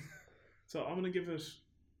 So I'm going to give it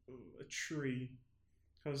a 3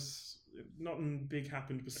 because nothing big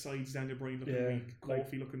happened besides Daniel Bryan looking weak,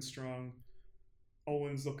 Kofi looking strong,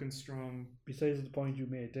 Owens looking strong. Besides the point you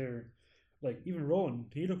made there, like even Rowan,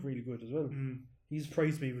 he looked really good as well. He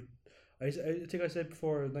surprised me with. I think I said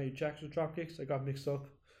before, Nia Jax with drop kicks. I got mixed up.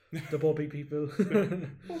 They're both big people.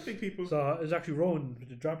 Both big people. So it's actually Rowan with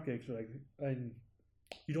the drop kicks. Like, and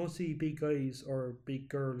you don't see big guys or big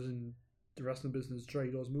girls in the wrestling business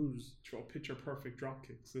try those moves. Throw picture perfect drop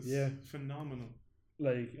kicks. It's phenomenal.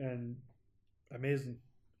 Like, and amazing.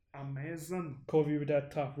 Amazing. Kofi with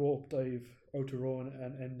that top rope dive out to Rowan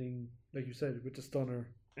and ending, like you said, with the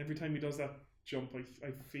stunner. Every time he does that jump,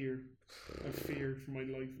 I fear for my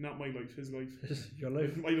life. Not my life, his life. Your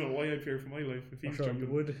life. I don't know why I fear for my life. If he's jumping, you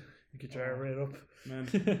would. You get your heart rate up. Man,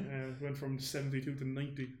 went from 72 to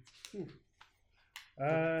 90.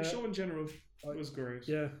 The show in general was great.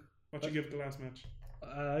 Yeah. What you give the last match?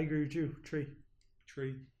 I agree with you. 3.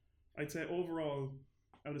 I'd say overall,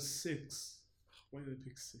 out of 6. Why did I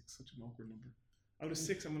pick 6? Such an awkward number. Out of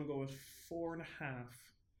 6, I'm going to go with 4.5.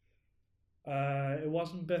 It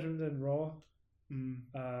wasn't better than Raw.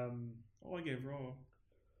 I gave Raw.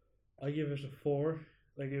 I give it a 4.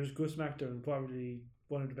 Like, it was good SmackDown, probably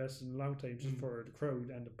one of the best in a long time, just for the crowd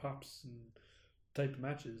and the pops and type of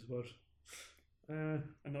matches. But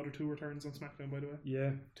another 2 returns on SmackDown, by the way.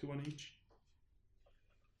 Yeah, 2 on each.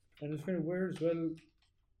 And it's kind of weird as well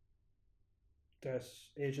that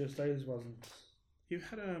AJ Styles wasn't. He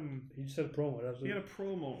had He just had a promo. He had a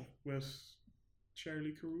promo with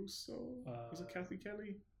Charlie Caruso. Was it Kathy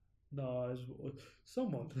Kelly? No, it was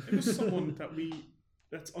someone. It was someone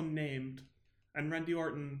that's unnamed, and Randy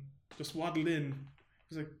Orton just waddled in.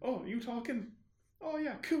 He's like, "Oh, you talking? Oh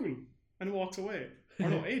yeah, cool," and walks away. Or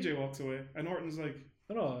no, AJ walks away, and Orton's like,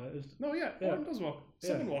 Orton does walk.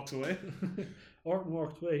 Someone walks away. Orton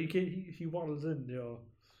walked away. He waddles in,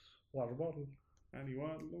 waddle. And he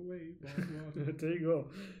waddled away. Waddle. There you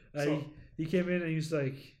go. He came in and he was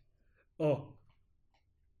like, "Oh,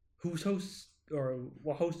 whose house or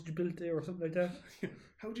what house did you build there or something like that?"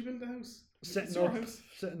 How'd you build the house?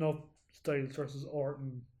 Setting up Styles versus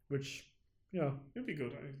Orton, which it'd be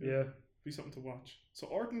good. Be something to watch. So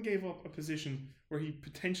Orton gave up a position where he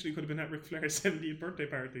potentially could have been at Ric Flair's 70th birthday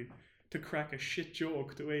party to crack a shit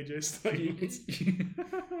joke to AJ Styles.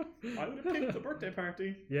 I would have picked the birthday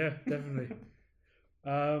party. Yeah, definitely.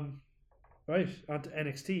 Right, on to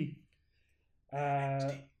NXT.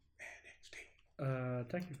 NXT.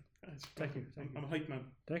 Thank you. Thank you. I'm a hype man.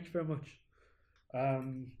 Thank you very much.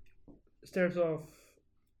 Starts off.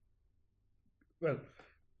 Well,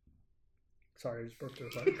 sorry, I just burped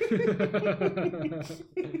there.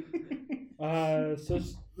 So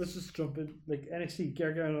let's just jump in. Like NXT,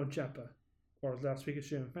 Gargano and Ciampa, or last week,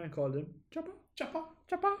 Shane McMahon called him Ciampa.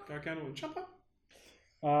 Gargano and Ciampa.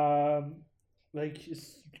 Like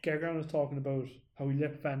Gargano was talking about how he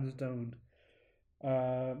let fans down,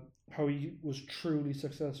 how he was truly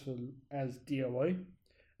successful as DIY,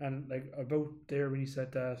 and like about there when he said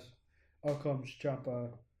that, out comes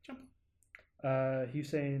Ciampa. He's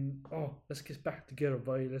saying, "Oh, let's get back together,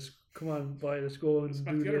 boy. Let's go and do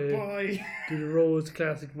the Rhodes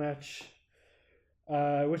Classic match."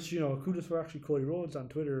 Which kudos for actually Cody Rhodes on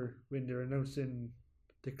Twitter when they're announcing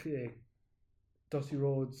the Dusty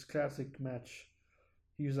Rhodes Classic match.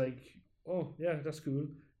 He was like, "Oh yeah, that's cool,"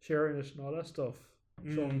 sharing it and all that stuff,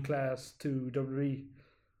 showing class to WWE.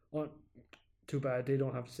 Oh, too bad they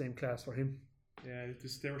don't have the same class for him. Yeah,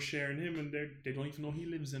 they were sharing him, and they don't even know he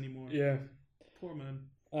lives anymore. Yeah, poor man.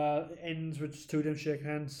 Ends with 2 of them shake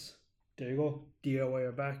hands. There you go. DIY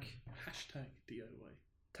are back. #DIY.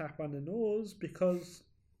 Tap on the nose because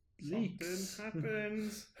leaks. Something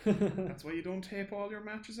happens. That's why you don't tape all your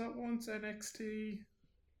matches at once, NXT.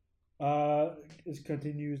 It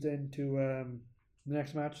continues then to the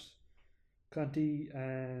next match. Conti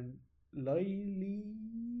and Lily.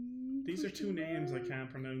 These are 2 names I can't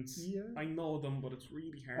pronounce. Yeah. I know them, but it's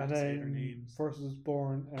really hard to say their names. Versus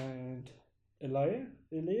Bourne and Elia?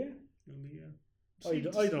 I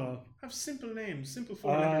don't know. Have simple names, simple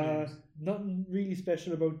 4-letter names. Nothing really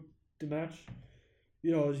special about the match.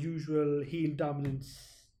 As usual, heel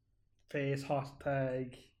dominance, face hot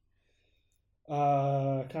tag.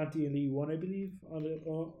 Conti and Lee won, I believe. On the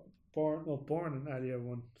Bourne and Alia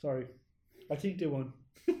won. Sorry, I think they won.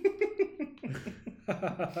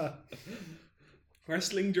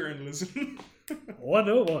 Wrestling journalism.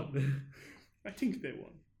 101. I think they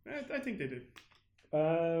won. I think they did.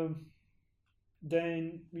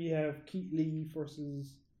 Then we have Keith Lee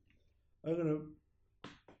versus. I'm gonna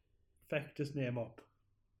fact this name up.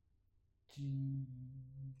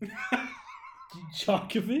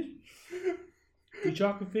 Djokovic?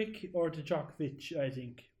 Djokovic or Djokovic, I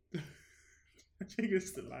think. I think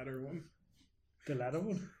it's the latter one. The latter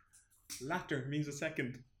one? Latter means a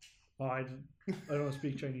second. Oh, I don't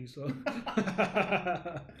speak Chinese, so.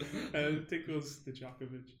 I think it was the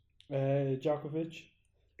Djokovic. Djokovic.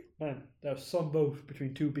 Man, that was some both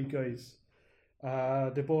between two big guys.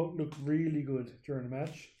 They both looked really good during the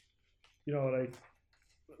match. You know,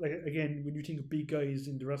 like again, when you think of big guys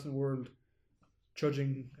in the wrestling world,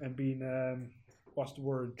 judging and being what's the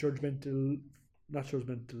word? Judgmental, not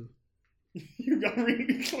judgmental. You got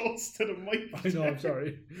really close to the mic. I know. I'm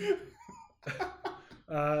sorry.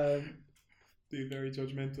 Being very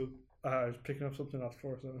judgmental. I was picking up something off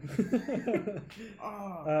before, so.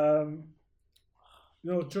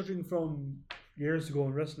 You know, judging from years ago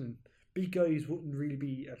in wrestling, big guys wouldn't really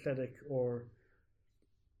be athletic or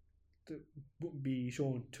wouldn't be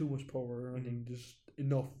showing too much power or anything, just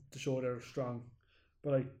enough to show they're strong.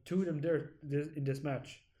 But like two of them there in this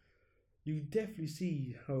match, you definitely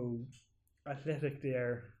see how athletic they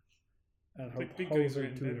are and how big powerful guys are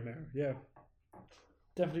two of them are. Yeah,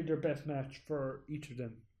 definitely their best match for each of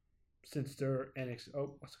them since their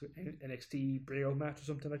NXT breakout match or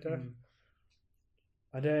something like that.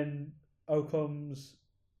 And then out comes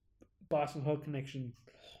Boston Hug Connection,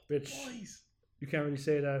 which you can't really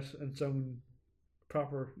say that and sound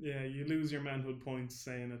proper. Yeah, you lose your manhood points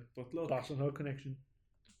saying it, but look, Boston Hug Connection.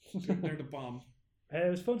 they're the bomb. It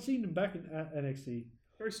was fun seeing them back in NXT.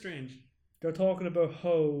 Very strange. They're talking about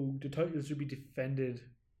how the titles should be defended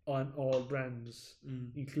on all brands,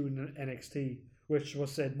 including NXT, which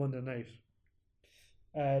was said Monday night.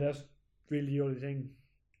 That's really the only thing.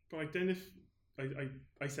 But like then if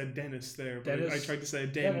I said Dennis there, but Dennis, I tried to say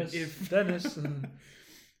Dennis.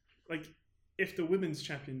 Like if the women's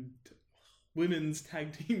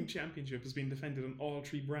tag team championship has been defended on all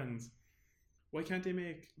three brands, why can't they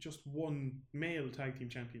make just one male tag team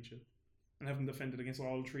championship and have them defended against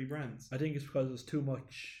all three brands? I think it's because there's too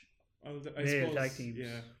much male tag teams.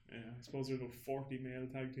 Yeah. I suppose there's about 40 male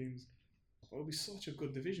tag teams. Well, it would be such a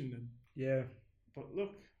good division then. Yeah. But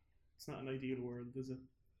look, it's not an ideal world, is it?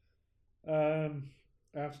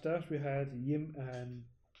 After that, we had Yim and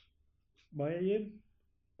Maya Yim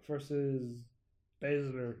versus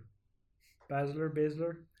Baszler.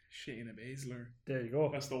 Shayna Baszler. There you go.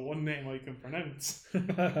 That's the one name I can pronounce.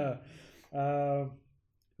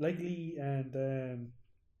 Likely and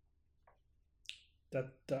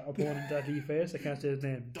that opponent that he faced, I can't say his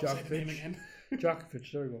name. Djokovic.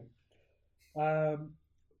 Djokovic. There you go.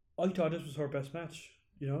 I thought this was her best match.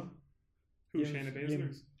 You know. Who? Shayna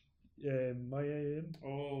Baszler's? Maya Yim.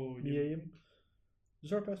 Oh, Mia Yim.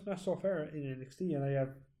 It's her best match so far in NXT, and I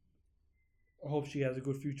hope she has a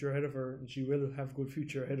good future ahead of her, and she will have a good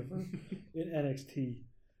future ahead of her in NXT.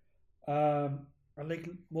 And like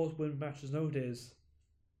most women matches nowadays,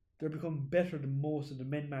 they're becoming better than most of the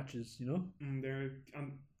men matches. You know.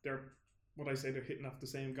 They're what I say. They're hitting off the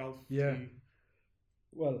same golf. Yeah.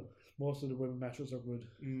 Well, most of the women matches are good.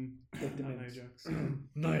 Like the Nia Jax.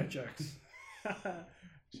 Nia Jax.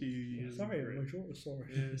 Sorry, my throat was sore.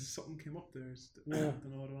 Yeah, something came up there. I don't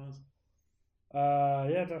know what it was.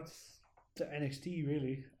 Yeah, that's the NXT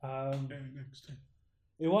really. NXT.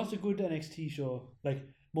 It was a good NXT show. Like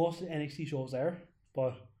most of the NXT shows are,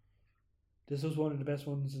 but this was one of the best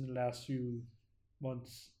ones in the last few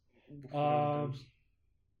months. I'll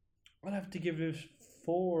have to give it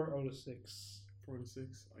 4 out of 6. 4 out of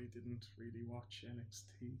 6. I didn't really watch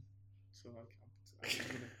NXT, so I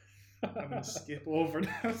can't. I'm gonna skip over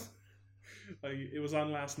that. It was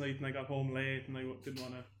on last night, and I got home late, and I didn't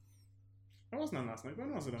want to. I wasn't on last night.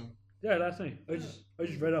 When was it on? Yeah, last night. I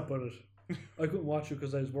just read up on it. I couldn't watch it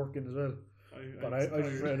because I was working as well. I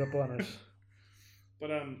just read up on it. But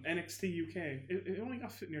NXT UK, it only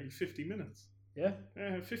got nearly 50 minutes. Yeah.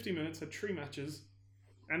 50 minutes, had 3 matches,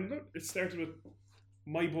 and look, it started with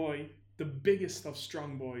my boy, the biggest of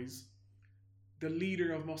strong boys, the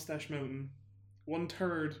leader of Mustache Mountain.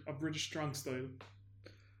 1/3 of British Strong Style,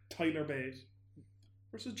 Tyler Bate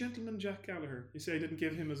versus Gentleman Jack Gallagher. You say I didn't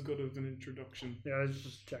give him as good of an introduction. Yeah, it's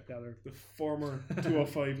just Jack Gallagher, the former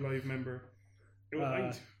 205 Live member.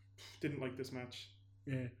 I didn't like this match.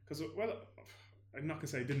 Yeah. Because, well, I'm not going to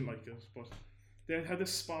say I didn't like it, but they had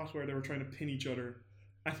this spot where they were trying to pin each other,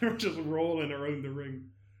 and they were just rolling around the ring,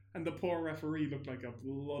 and the poor referee looked like a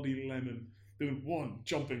bloody lemon, doing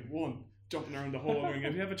jumping around the whole ring.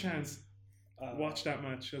 If you have a chance, watch that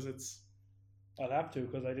match, because it's... I'll have to,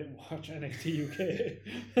 because I didn't watch NXT UK.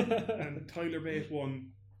 And Tyler Bate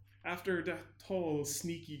won. After that whole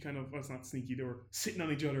sneaky kind of... Well, it's not sneaky, they were sitting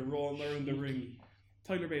on each other, rolling around the ring.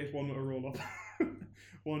 Tyler Bate won with a roll up.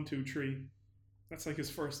 1, 2, 3. That's like his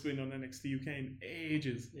first win on NXT UK in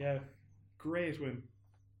ages. Yeah. Great win.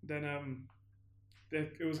 Then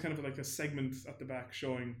it was kind of like a segment at the back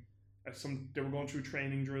showing they were going through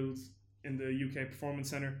training drills in the UK Performance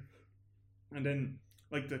Centre, and then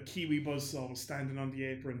like the Kiwi Buzzsaw was standing on the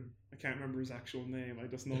apron. I can't remember his actual name. I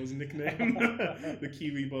just know his nickname. The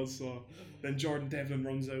Kiwi Buzzsaw. Then Jordan Devlin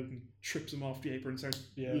runs out and trips him off the apron and starts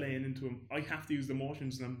laying into him. I have to use the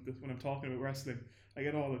motions when I'm talking about wrestling. I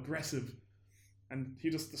get all aggressive, and he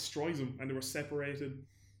just destroys him. And they were separated.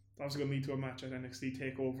 That was going to lead to a match at NXT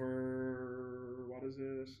TakeOver. What is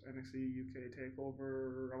it? NXT UK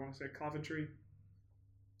TakeOver. I want to say Coventry.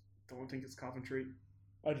 Don't think it's Coventry.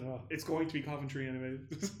 I don't know. It's going to be Coventry anyway.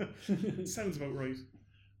 It sounds about right.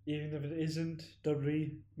 Even if it isn't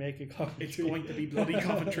WWE, make it Coventry. It's going to be bloody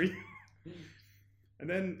Coventry. And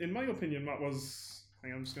then, in my opinion, what was...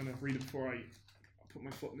 I'm just going to read it before I put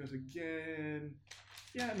my foot in it again.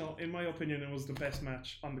 Yeah, no, in my opinion, it was the best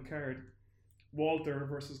match on the card. Walter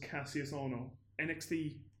versus Cassius Ohno.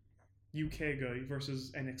 NXT UK guy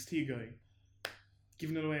versus NXT guy.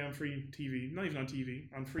 Giving it away on free TV. Not even on TV,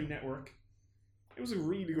 on free network. It was a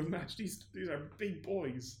really good match. These are big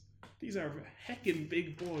boys. These are heckin'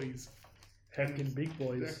 big boys. Heckin' big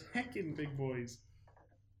boys. They're heckin' big boys.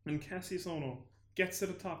 And Cassius Ohno gets to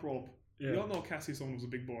the top rope. Yeah. We all know Cassius Ohno's a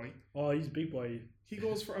big boy. Oh, he's a big boy. He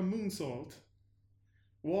goes for a moonsault.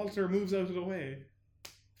 Walter moves out of the way.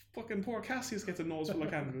 Fucking poor Cassius gets a nose full of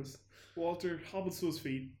canvas. Walter hobbles to his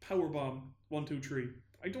feet. Powerbomb. 1, 2, 3.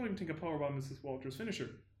 I don't even think a powerbomb is Walter's finisher.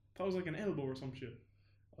 That was like an elbow or some shit.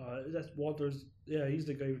 That's Walter's. Yeah, he's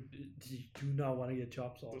the guy who do not want to get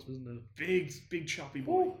chops off, isn't it? Big choppy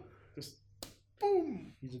boy. Ooh. Just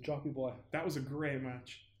boom. He's a choppy boy. That was a great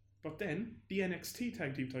match. But then the NXT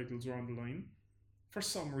tag team titles were on the line for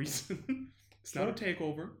some reason. It's not a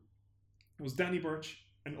takeover. It was Danny Burch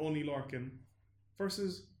and Oney Lorcan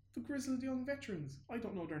versus the Grizzled Young Veterans. I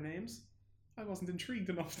don't know their names. I wasn't intrigued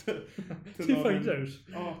enough to know find them.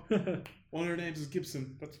 out. Oh, one of their names is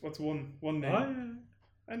Gibson. That's one name. Oh, yeah.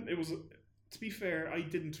 And it was, to be fair, I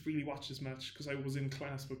didn't really watch this match because I was in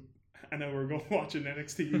class with an hour ago watching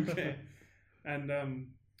NXT UK. And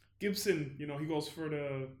Gibson, he goes for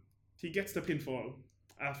he gets the pinfall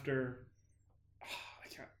after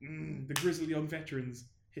the Grizzled Young Veterans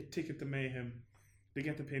hit Ticket to Mayhem. They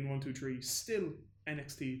get the pin, 1, 2, 3. Still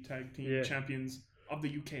NXT Tag Team Champions of the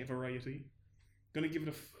UK variety. Gonna give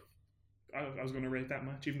it I was gonna rate that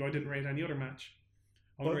match, even though I didn't rate any other match.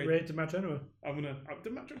 Rate the match anyway.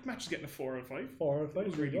 The match is getting a 4 out of 5. 4 out of 5. It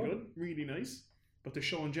was really good, really nice. But the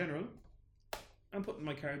show in general, I'm putting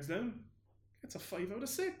my cards down. It's a 5 out of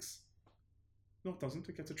 6. No, it doesn't.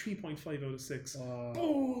 It gets a 3.5 out of 6.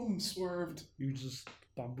 Boom! Swerved. You just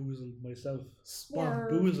bamboozled myself.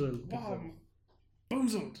 Swerved.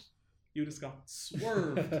 Bamboozled. You just got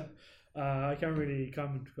swerved. I can't really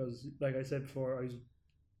comment because, like I said before, I was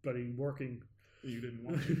bloody working. You didn't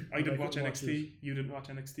watch it. I didn't watch NXT. You didn't watch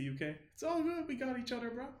NXT UK. It's all good. We got each other,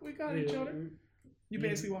 bro. We got each other. You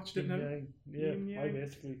basically watched it now. Yeah, I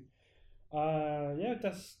basically.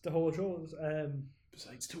 That's the whole show.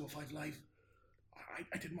 Besides 205 Live.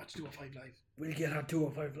 I didn't watch 205 Live. We'll get on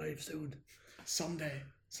 205 Live soon. Someday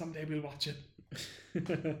we'll watch it.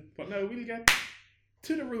 But now we'll get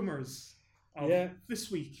to the rumours of this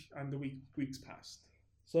week and the weeks past.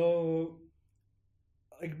 So,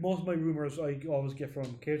 like most of my rumours I always get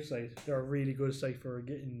from Cage Site. They're a really good site for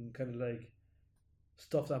getting kind of like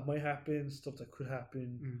stuff that might happen, stuff that could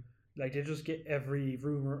happen. Like they just get every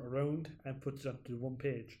rumour around and put it onto one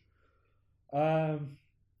page.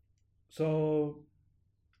 So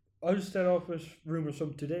I'll just start off with rumours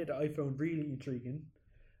from today that I found really intriguing.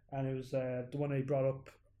 And it was the one I brought up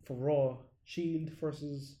for Raw. Shield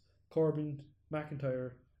versus Corbin,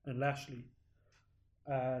 McIntyre and Lashley.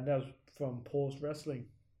 And that was from Post Wrestling.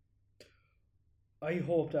 I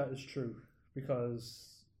hope that is true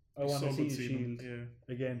because I want to see the Shield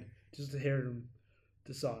again. Just to hear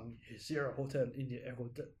the song Sierra Hotel India Echo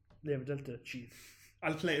Lima Delta Shield.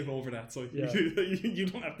 I'll play it over that so you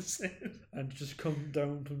don't have to say it. And just come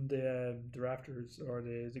down from the rafters or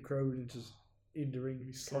the crowd and just in the ring. It'd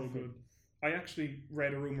be so good. I actually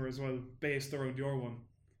read a rumour as well based around your one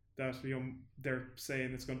that they're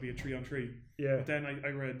saying it's going to be a 3-on-3. Yeah. But then I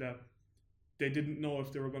read that they didn't know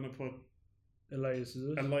if they were going to put Elias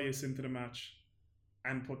into the match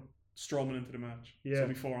and put Strowman into the match. Yeah. So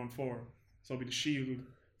it'll be 4-on-4. So it'll be the Shield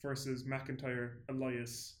versus McIntyre,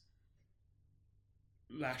 Elias,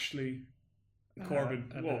 Lashley, and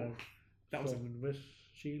Corbin. And that was Strowman with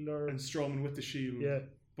Shield and Strowman with the Shield. Yeah.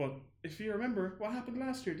 But if you remember, what happened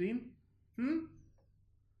last year, Dean?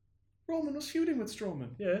 Roman was feuding with Strowman.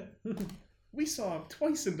 Yeah. We saw him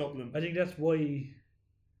twice in Dublin. I think that's why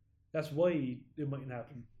it mightn't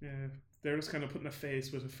happen. Yeah, they're just kind of putting a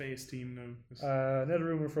face with a face team now. Another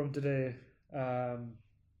rumor from today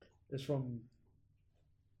is from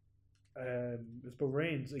it's about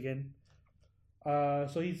Reigns again.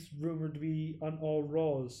 So he's rumored to be on all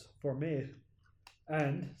Raws for May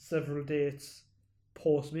and several dates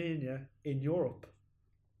post Mania in Europe.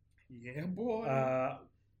 Yeah, boy.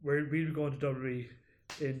 We'll be going to WWE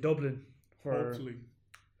in Dublin for hopefully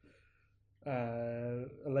a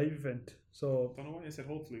live event. So don't know why I said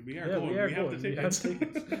hopefully. We are going. We have the tickets.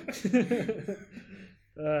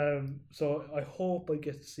 So I hope I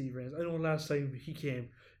get to see Reigns. I know last time he came,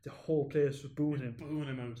 the whole place was booing him. Booing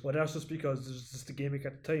him out. But that's just because there's just a gimmick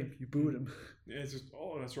at the time. You booed him. Yeah, it's just,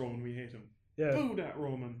 that's Roman. We hate him. Yeah. Boo that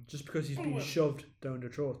Roman. Just because he's being shoved down their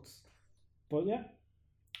throats. But yeah.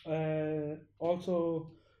 Also,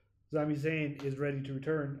 Sami Zayn is ready to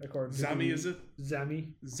return according to is it?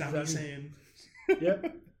 Sami Zayn. Yeah.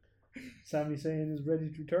 Sami Zayn is ready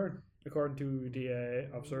to return according to the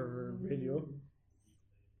Observer Radio.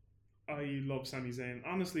 I love Sami Zayn.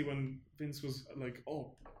 Honestly, when Vince was like,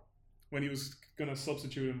 when he was gonna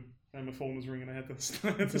substitute him, and my phone was ringing, I had to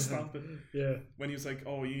stop it. Yeah. When he was like,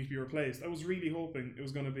 you need to be replaced, I was really hoping it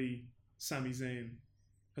was gonna be Sami Zayn.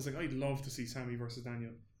 I was like, I'd love to see Sami versus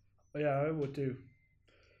Daniel. Yeah, I would too.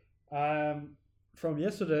 From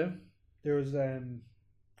yesterday, there was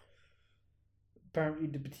apparently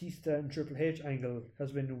the Batista and Triple H angle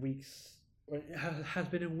has been in weeks.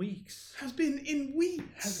 Has been in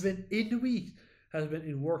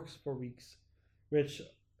works for weeks, which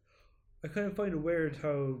I kind of find it weird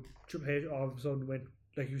how Triple H all of a sudden went,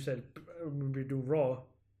 like you said, when we do Raw,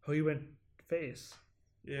 how he went face.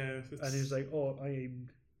 Yeah, and he was like, I'm a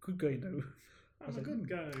good guy now. I'm a good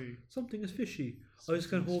guy. Something is fishy. I was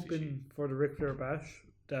kind of hoping for the Ric Flair bash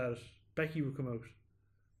that Becky would come out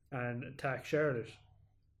and attack Charlotte.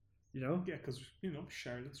 You know? Yeah, because,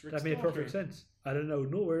 Charlotte's Rick's that made daughter. perfect sense. I don't know,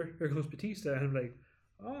 nowhere, here goes Batista, and I'm like,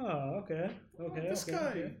 okay. This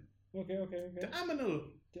guy. Okay. The animal.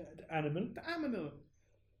 The animal.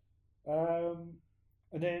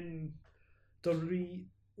 And then WWE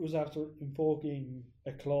was after invoking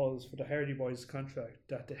a clause for the Hardy Boys contract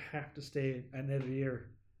that they have to stay another year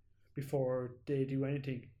before they do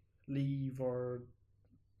anything, leave or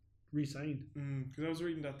resign. Because I was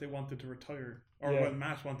reading that they wanted to retire,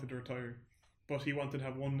 Matt wanted to retire, but he wanted to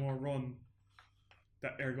have one more run.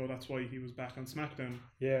 That's why he was back on SmackDown.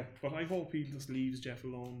 Yeah. But I hope he just leaves Jeff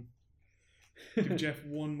alone. Give Jeff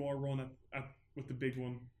one more run at with the big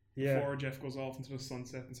one before Jeff goes off into the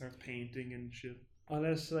sunset and starts painting and shit.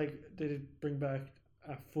 Unless they did bring back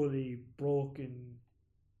a fully broken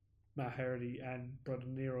Matt Hardy and Brother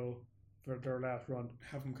Nero for their last run.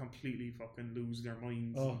 Have them completely fucking lose their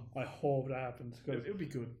minds. Oh, I hope that happens. It would be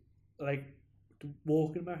good. Like, the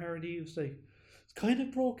broken Matt Hardy, it's kind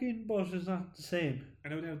of broken, but it's not the same. I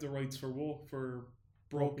know they have the rights for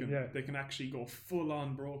broken. Yeah. They can actually go full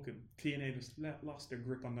on broken. TNA just lost their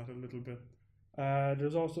grip on that a little bit.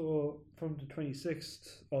 There's also, from the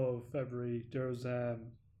 26th of February, there's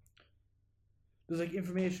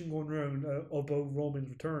information going around about Roman's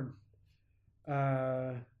return.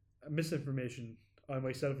 Misinformation. I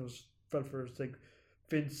myself felt first, like,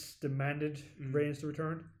 Vince demanded Reigns to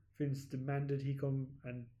return. Vince demanded he come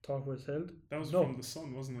and talk about his health. That was from The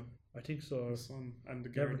Sun, wasn't it? I think so. The Sun and the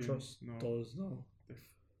Guardian. Never Trust does, no.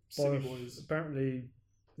 Silly boys. Apparently,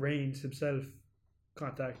 Reigns himself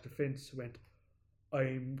contacted Vince, went,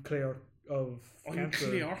 I'm clear of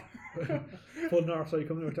cancer. Full north side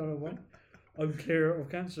coming out down one. I'm clear of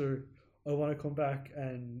cancer. I want to come back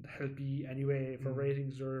and help you anyway for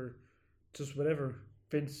ratings or just whatever.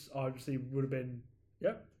 Vince obviously would have been,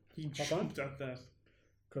 he jumped at that.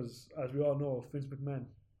 Because, as we all know, Vince McMahon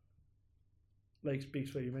speaks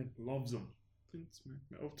for you, man. Loves him. Vince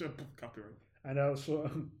McMahon. Oh, copyright. And that was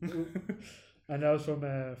from,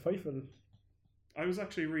 Fightful. I was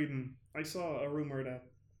actually reading, I saw a rumour that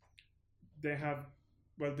they have,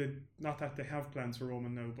 not that they have plans for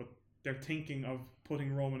Roman now, but they're thinking of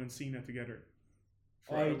putting Roman and Cena together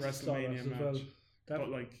for a WrestleMania match. But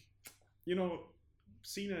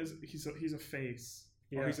Cena he's a face,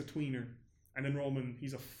 or he's a tweener, and then Roman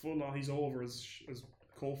he's over as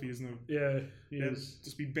Kofi is now. Yeah, he is.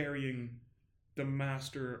 Just be burying the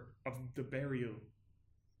master of the burial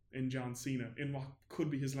in John Cena in what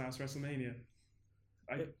could be his last WrestleMania.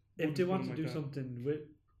 If they want to do something with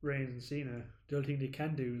Reigns and Cena, the only thing they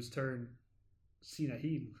can do is turn Cena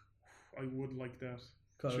heel. I would like that.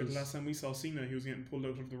 Sure, the last time we saw Cena, he was getting pulled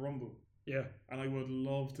out of the Rumble. Yeah. And I would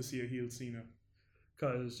love to see a heel Cena.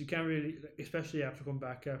 because you can't really, especially after coming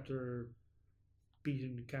back after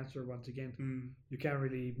beating cancer once again, you can't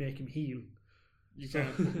really make him heal. You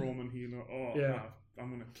can't put Roman heel. Oh, yeah. I'm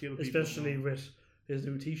gonna kill people. Especially with his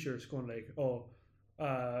new T-shirts going like,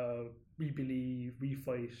 we believe, we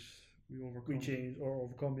fight, we overcome, we change or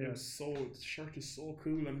overcome. Yeah, the shirt is so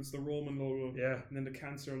cool, and it's the Roman logo. Yeah, and then the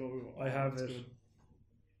cancer logo. I have it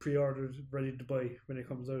pre-ordered, ready to buy when it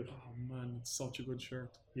comes out. Oh man, it's such a good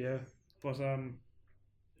shirt. Yeah, but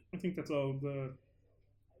I think that's all the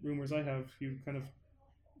rumors I have. You kind of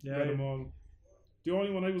read them all. The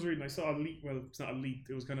only one I was reading, I saw a leak. Well, it's not a leak.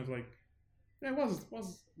 It was kind of like, it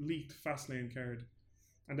was leaked Fastlane card,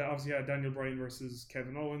 and that obviously had Daniel Bryan versus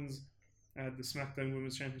Kevin Owens. The SmackDown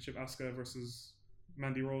Women's Championship, Asuka versus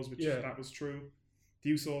Mandy Rose, which that was true.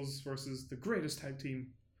 The Usos versus the greatest tag team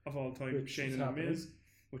of all time, Shane and The Miz,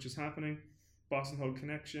 which is happening. Boston Hug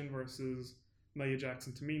Connection versus Nia Jax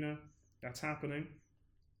and Tamina, that's happening.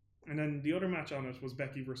 And then the other match on it was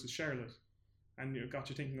Becky versus Charlotte, and it got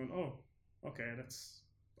you thinking, okay, that's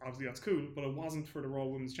cool, but it wasn't for the Raw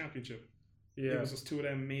Women's Championship. Yeah, it was just two of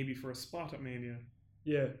them, maybe for a spot at Mania.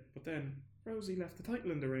 Yeah, but then Rousey left the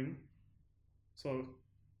title in the ring. So,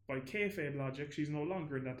 by kayfabe logic, she's no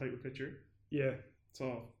longer in that title picture. Yeah.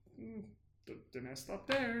 So, they messed up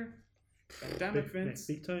there. Damn it, Vince.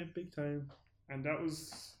 Big time. And that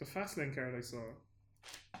was the Fastlane card I saw.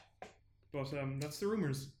 But that's the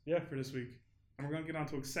rumors for this week. And we're going to get on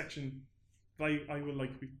to a section that I would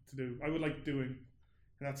like to do. I would like doing.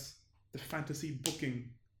 And that's the fantasy booking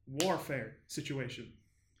warfare situation,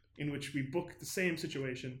 in which we book the same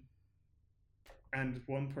situation and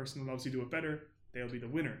one person will obviously do it better. They'll be the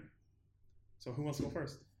winner. So who wants to go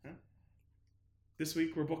first? Huh? This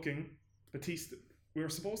week we're booking Batista. We were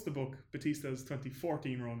supposed to book Batista's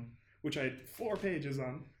 2014 run, which I had 4 pages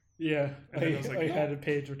on. Yeah, I had a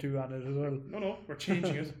page or 2 on it as well. No, we're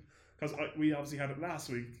changing it because we obviously had it last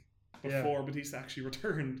week before Batista actually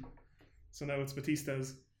returned. So now it's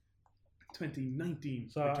Batista's 2019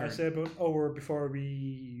 So return. I say about an hour before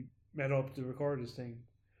we met up to record this thing,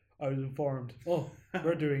 I was informed,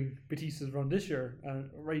 we're doing Batista's run this year,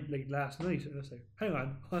 and last night, and I was like, hang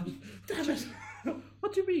on, damn it,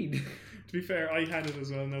 what do you mean? To be fair, I had it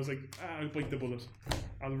as well, and I was like, I'll bite the bullet.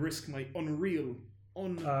 I'll risk my unreal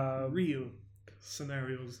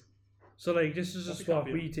scenarios. So this is just what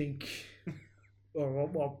we think, or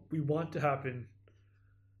what we want to happen.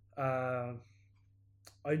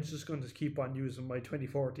 I'm just going to keep on using my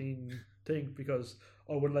 2014 thing because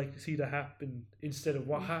I would like to see that happen instead of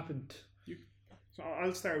what happened. So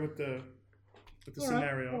I'll start with the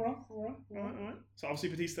scenario. All right. So obviously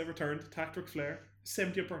Batista returned, attacked Ric Flair,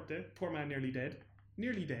 70th birthday, poor man nearly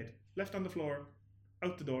dead, left on the floor,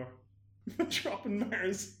 out the door, dropping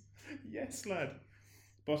Mars. Yes, lad.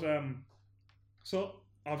 But so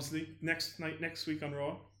obviously next week on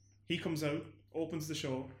Raw, he comes out, opens the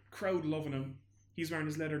show, crowd loving him. He's wearing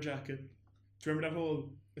his leather jacket. Do you remember that whole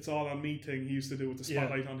 "it's all on me" thing he used to do with the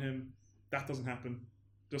spotlight on him? That doesn't happen.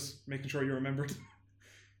 Just making sure you remembered.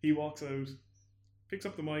 He walks out, picks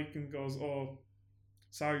up the mic and goes,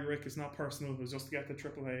 sorry Rick, it's not personal, it was just to get to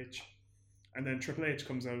Triple H. And then Triple H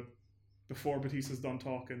comes out before Batista's done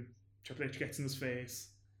talking. Triple H gets in his face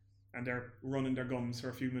and they're running their gums for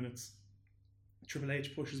a few minutes. Triple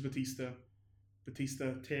H pushes Batista.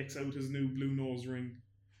 Batista takes out his new blue nose ring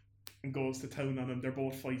and goes to town on him. They're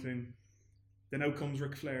both fighting. Then out comes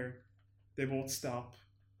Ric Flair. They both stop.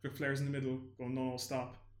 Ric Flair's in the middle, going, no,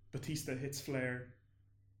 stop. Batista hits Flair.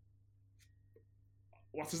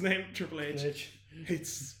 What's his name? Triple H.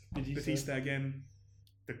 Hits Batista again.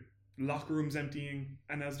 The locker room's emptying,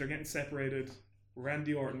 and as they're getting separated,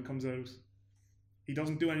 Randy Orton comes out. He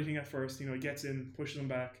doesn't do anything at first. He gets in, pushes him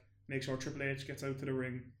back, makes sure Triple H gets out to the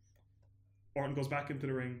ring. Orton goes back into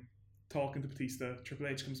the ring, talking to Batista. Triple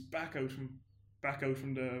H comes back out from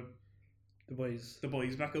the boys.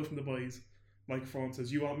 Back out from the boys. Microphone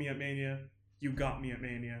says, "You want me at Mania? You got me at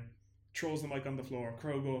Mania." Throws the mic on the floor.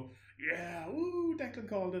 Crowd go, "Yeah, woo, Declan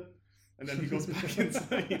called it." And then he goes back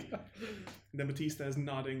inside. And then Batista is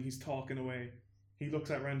nodding. He's talking away. He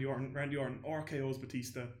looks at Randy Orton. Randy Orton RKO's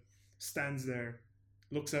Batista. Stands there.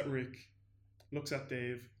 Looks at Rick. Looks at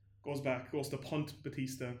Dave. Goes back. Goes to punt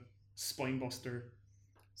Batista. Spinebuster.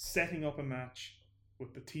 Setting up a match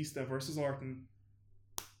with Batista versus Orton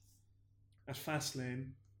at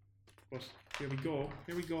Fastlane. But here we go.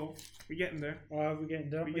 We're getting there. We're getting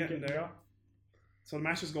there. So the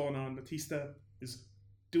match is going on. Batista is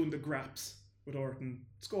doing the graps with Orton.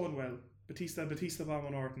 It's going well. Batista bomb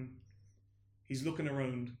on Orton. He's looking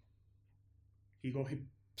around. He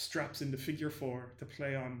straps in the figure 4 to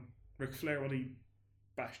play on Ric Flair when he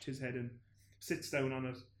bashed his head in. sits down on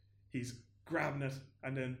it. He's grabbing it,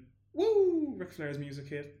 and then woo! Ric Flair's music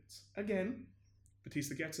hits again.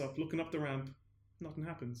 Batista gets up, looking up the ramp. Nothing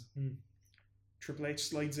happens. Triple H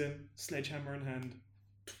slides in, sledgehammer in hand,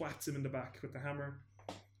 twats him in the back with the hammer.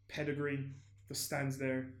 Pedigree just stands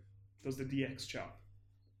there, does the DX chop.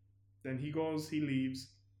 Then he goes, he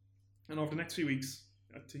leaves, and over the next few weeks,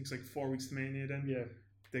 I think it's like 4 weeks to Mania. Then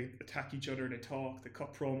they attack each other, they talk, they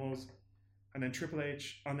cut promos, and then Triple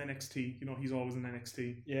H on NXT. You know, he's always in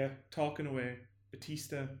NXT. Yeah, talking away.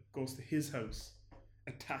 Batista goes to his house,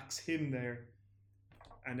 attacks him there,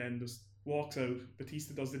 and then just walks out.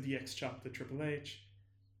 Batista does the DX chop to Triple H,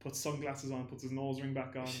 puts sunglasses on, puts his nose ring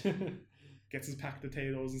back on, gets his packed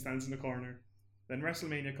potatoes and stands in the corner. Then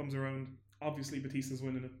WrestleMania comes around. Obviously, Batista's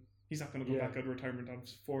winning it. He's not going to go back out of retirement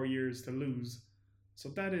after 4 years to lose. So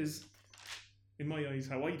that is, in my eyes,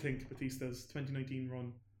 how I think Batista's 2019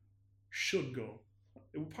 run should go.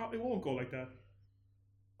 It probably won't go like that.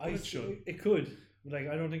 It should. It could. Like,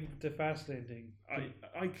 I don't think the Fastlane thing.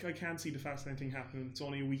 I can't see the Fastlane thing happening. It's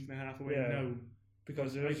only a week and a half away now.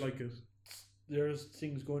 Because I'd like it. There's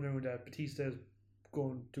things going on with that. Batista's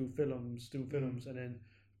going to doing films, and then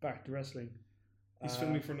back to wrestling. He's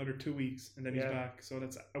filming for another 2 weeks, and then he's back. So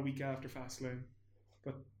that's a week after Fastlane.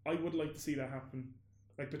 But I would like to see that happen.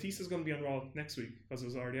 Like, Batista's going to be on Raw next week because it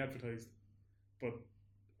was already advertised. But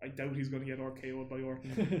I doubt he's going to get RKO'd by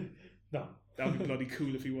Orton. No. That would be bloody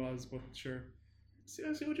cool if he was, but sure. See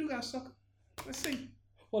what you guys suck. Let's see.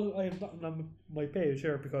 Well, I have nothing on my page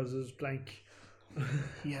here because it's blank.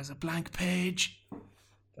 He has a blank page.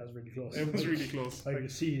 That's really close. It was really close. I can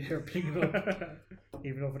see it here picking up.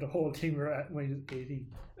 Even over the whole thing we're at minus 18.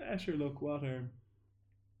 Sure, look, what harm?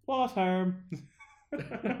 What harm?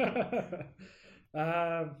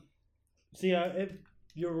 If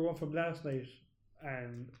you were one from last night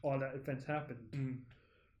and all that events happened,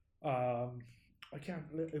 I can't.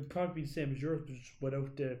 It'd probably be the same as yours, but just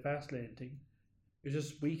without the Fastlane thing. It's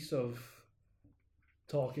just weeks of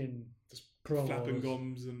talking, just promos, flapping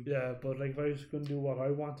gums, and but like if I was going to do what I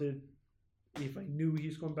wanted, if I knew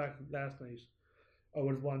he's going back last night, I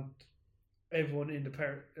would want everyone in the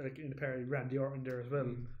party, Randy Orton there as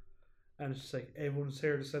well. And it's just like everyone's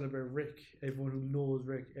here to celebrate Rick. Everyone who knows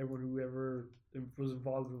Rick, everyone who ever was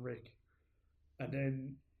involved with Rick, and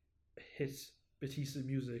then hits Batista's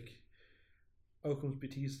music. Out comes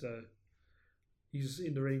Batista. He's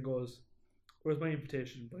in the ring. Goes, "Where's my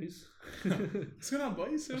invitation, boys?" What's going on,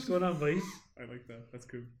 boys? What's going on, boys? I like that. That's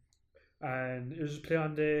cool. And it was just play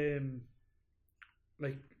on the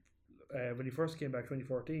when he first came back,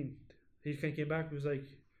 2014. He kind of came back. It was like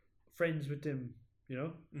friends with them. You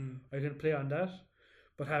know, I can play on that,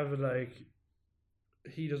 but have it like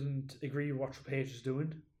he doesn't agree with what Triple H is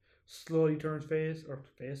doing. Slowly turns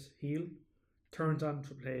heel, turns on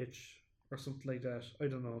Triple H or something like that. I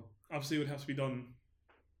don't know. Obviously, it would have to be done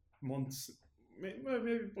months, maybe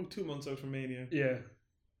about 2 months out from Mania. Yeah.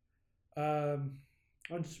 I'm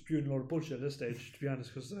just spewing a lot of bullshit at this stage, to be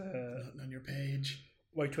honest, because nothing on your page.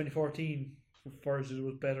 Why 2014 version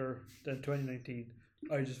was better than 2019.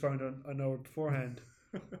 I just found out an hour beforehand.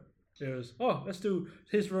 It was, let's do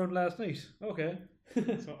his run last night. Okay.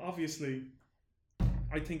 So obviously,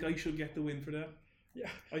 I think I should get the win for that. Yeah,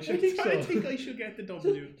 I think I should get the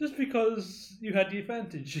W. Just because you had the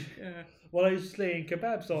advantage. Yeah. While I was slaying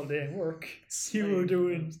kebabs all day at work, you were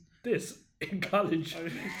doing this in college.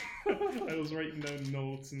 I was writing down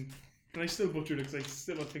notes and I still butchered it because I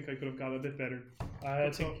still think I could have got a bit better. I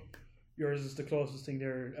think yours is the closest thing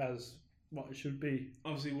there as what it should be.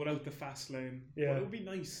 Obviously, without the Fastlane. Yeah. But it would be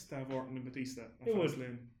nice to have Orton and Batista on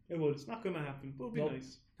Fastlane. It would. It's not going to happen, but it would be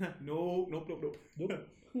nice. Nope.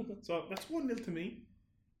 So that's 1-0 to me.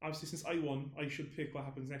 Obviously, since I won, I should pick what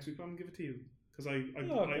happens next week. But I'm going to give it to you because I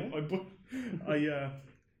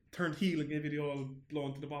turned heel and gave you the all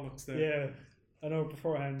blown to the bollocks there. Yeah, I know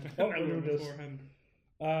beforehand.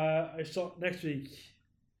 I saw next week.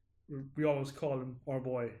 We always call him our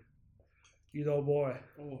boy. You know, boy.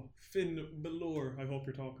 Oh, Finn Balor, I hope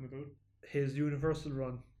you're talking about. His Universal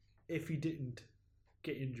run, if he didn't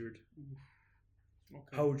get injured.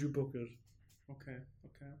 Okay. How would you book it? Okay.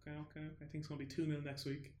 I think it's going to be 2-0 next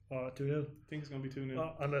week. 2-0? I think it's going to be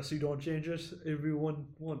 2-0. Unless you don't change it, it'll be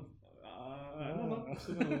 1-1. I don't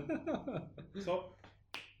know. So,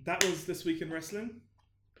 that was This Week in Wrestling.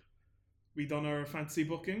 We done our fantasy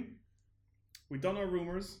booking. We done our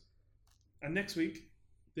rumours. And next week,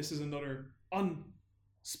 this is another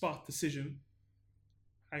on-spot decision.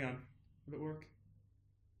 Hang on. Will it work?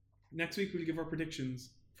 Next week, we'll give our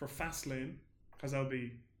predictions for Fastlane. Because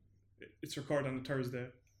it's recorded on the Thursday.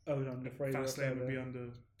 Out on the Friday. Fastlane will be on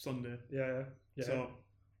the Sunday. Yeah. So,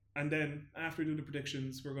 And then after we do the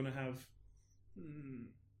predictions, we're going to have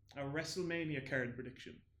a WrestleMania card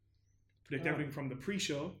prediction. Predict everything from the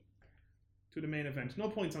pre-show to the main event. No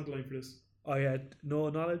points on the line for this. I had no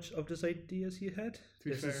knowledge of this ideas you had.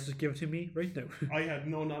 This is just given to me right now. I had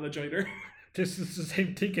no knowledge either. This is the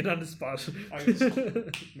same thinking on the spot. My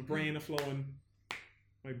brain a-flowing.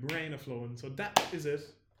 So that is it.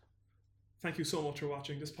 Thank you so much for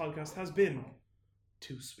watching. This podcast has been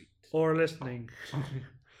Too Sweet. Or listening.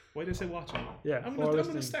 Why did I say watching? Yeah, I'm going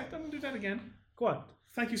to do that again. Go on.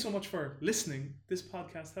 Thank you so much for listening. This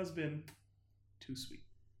podcast has been Too Sweet.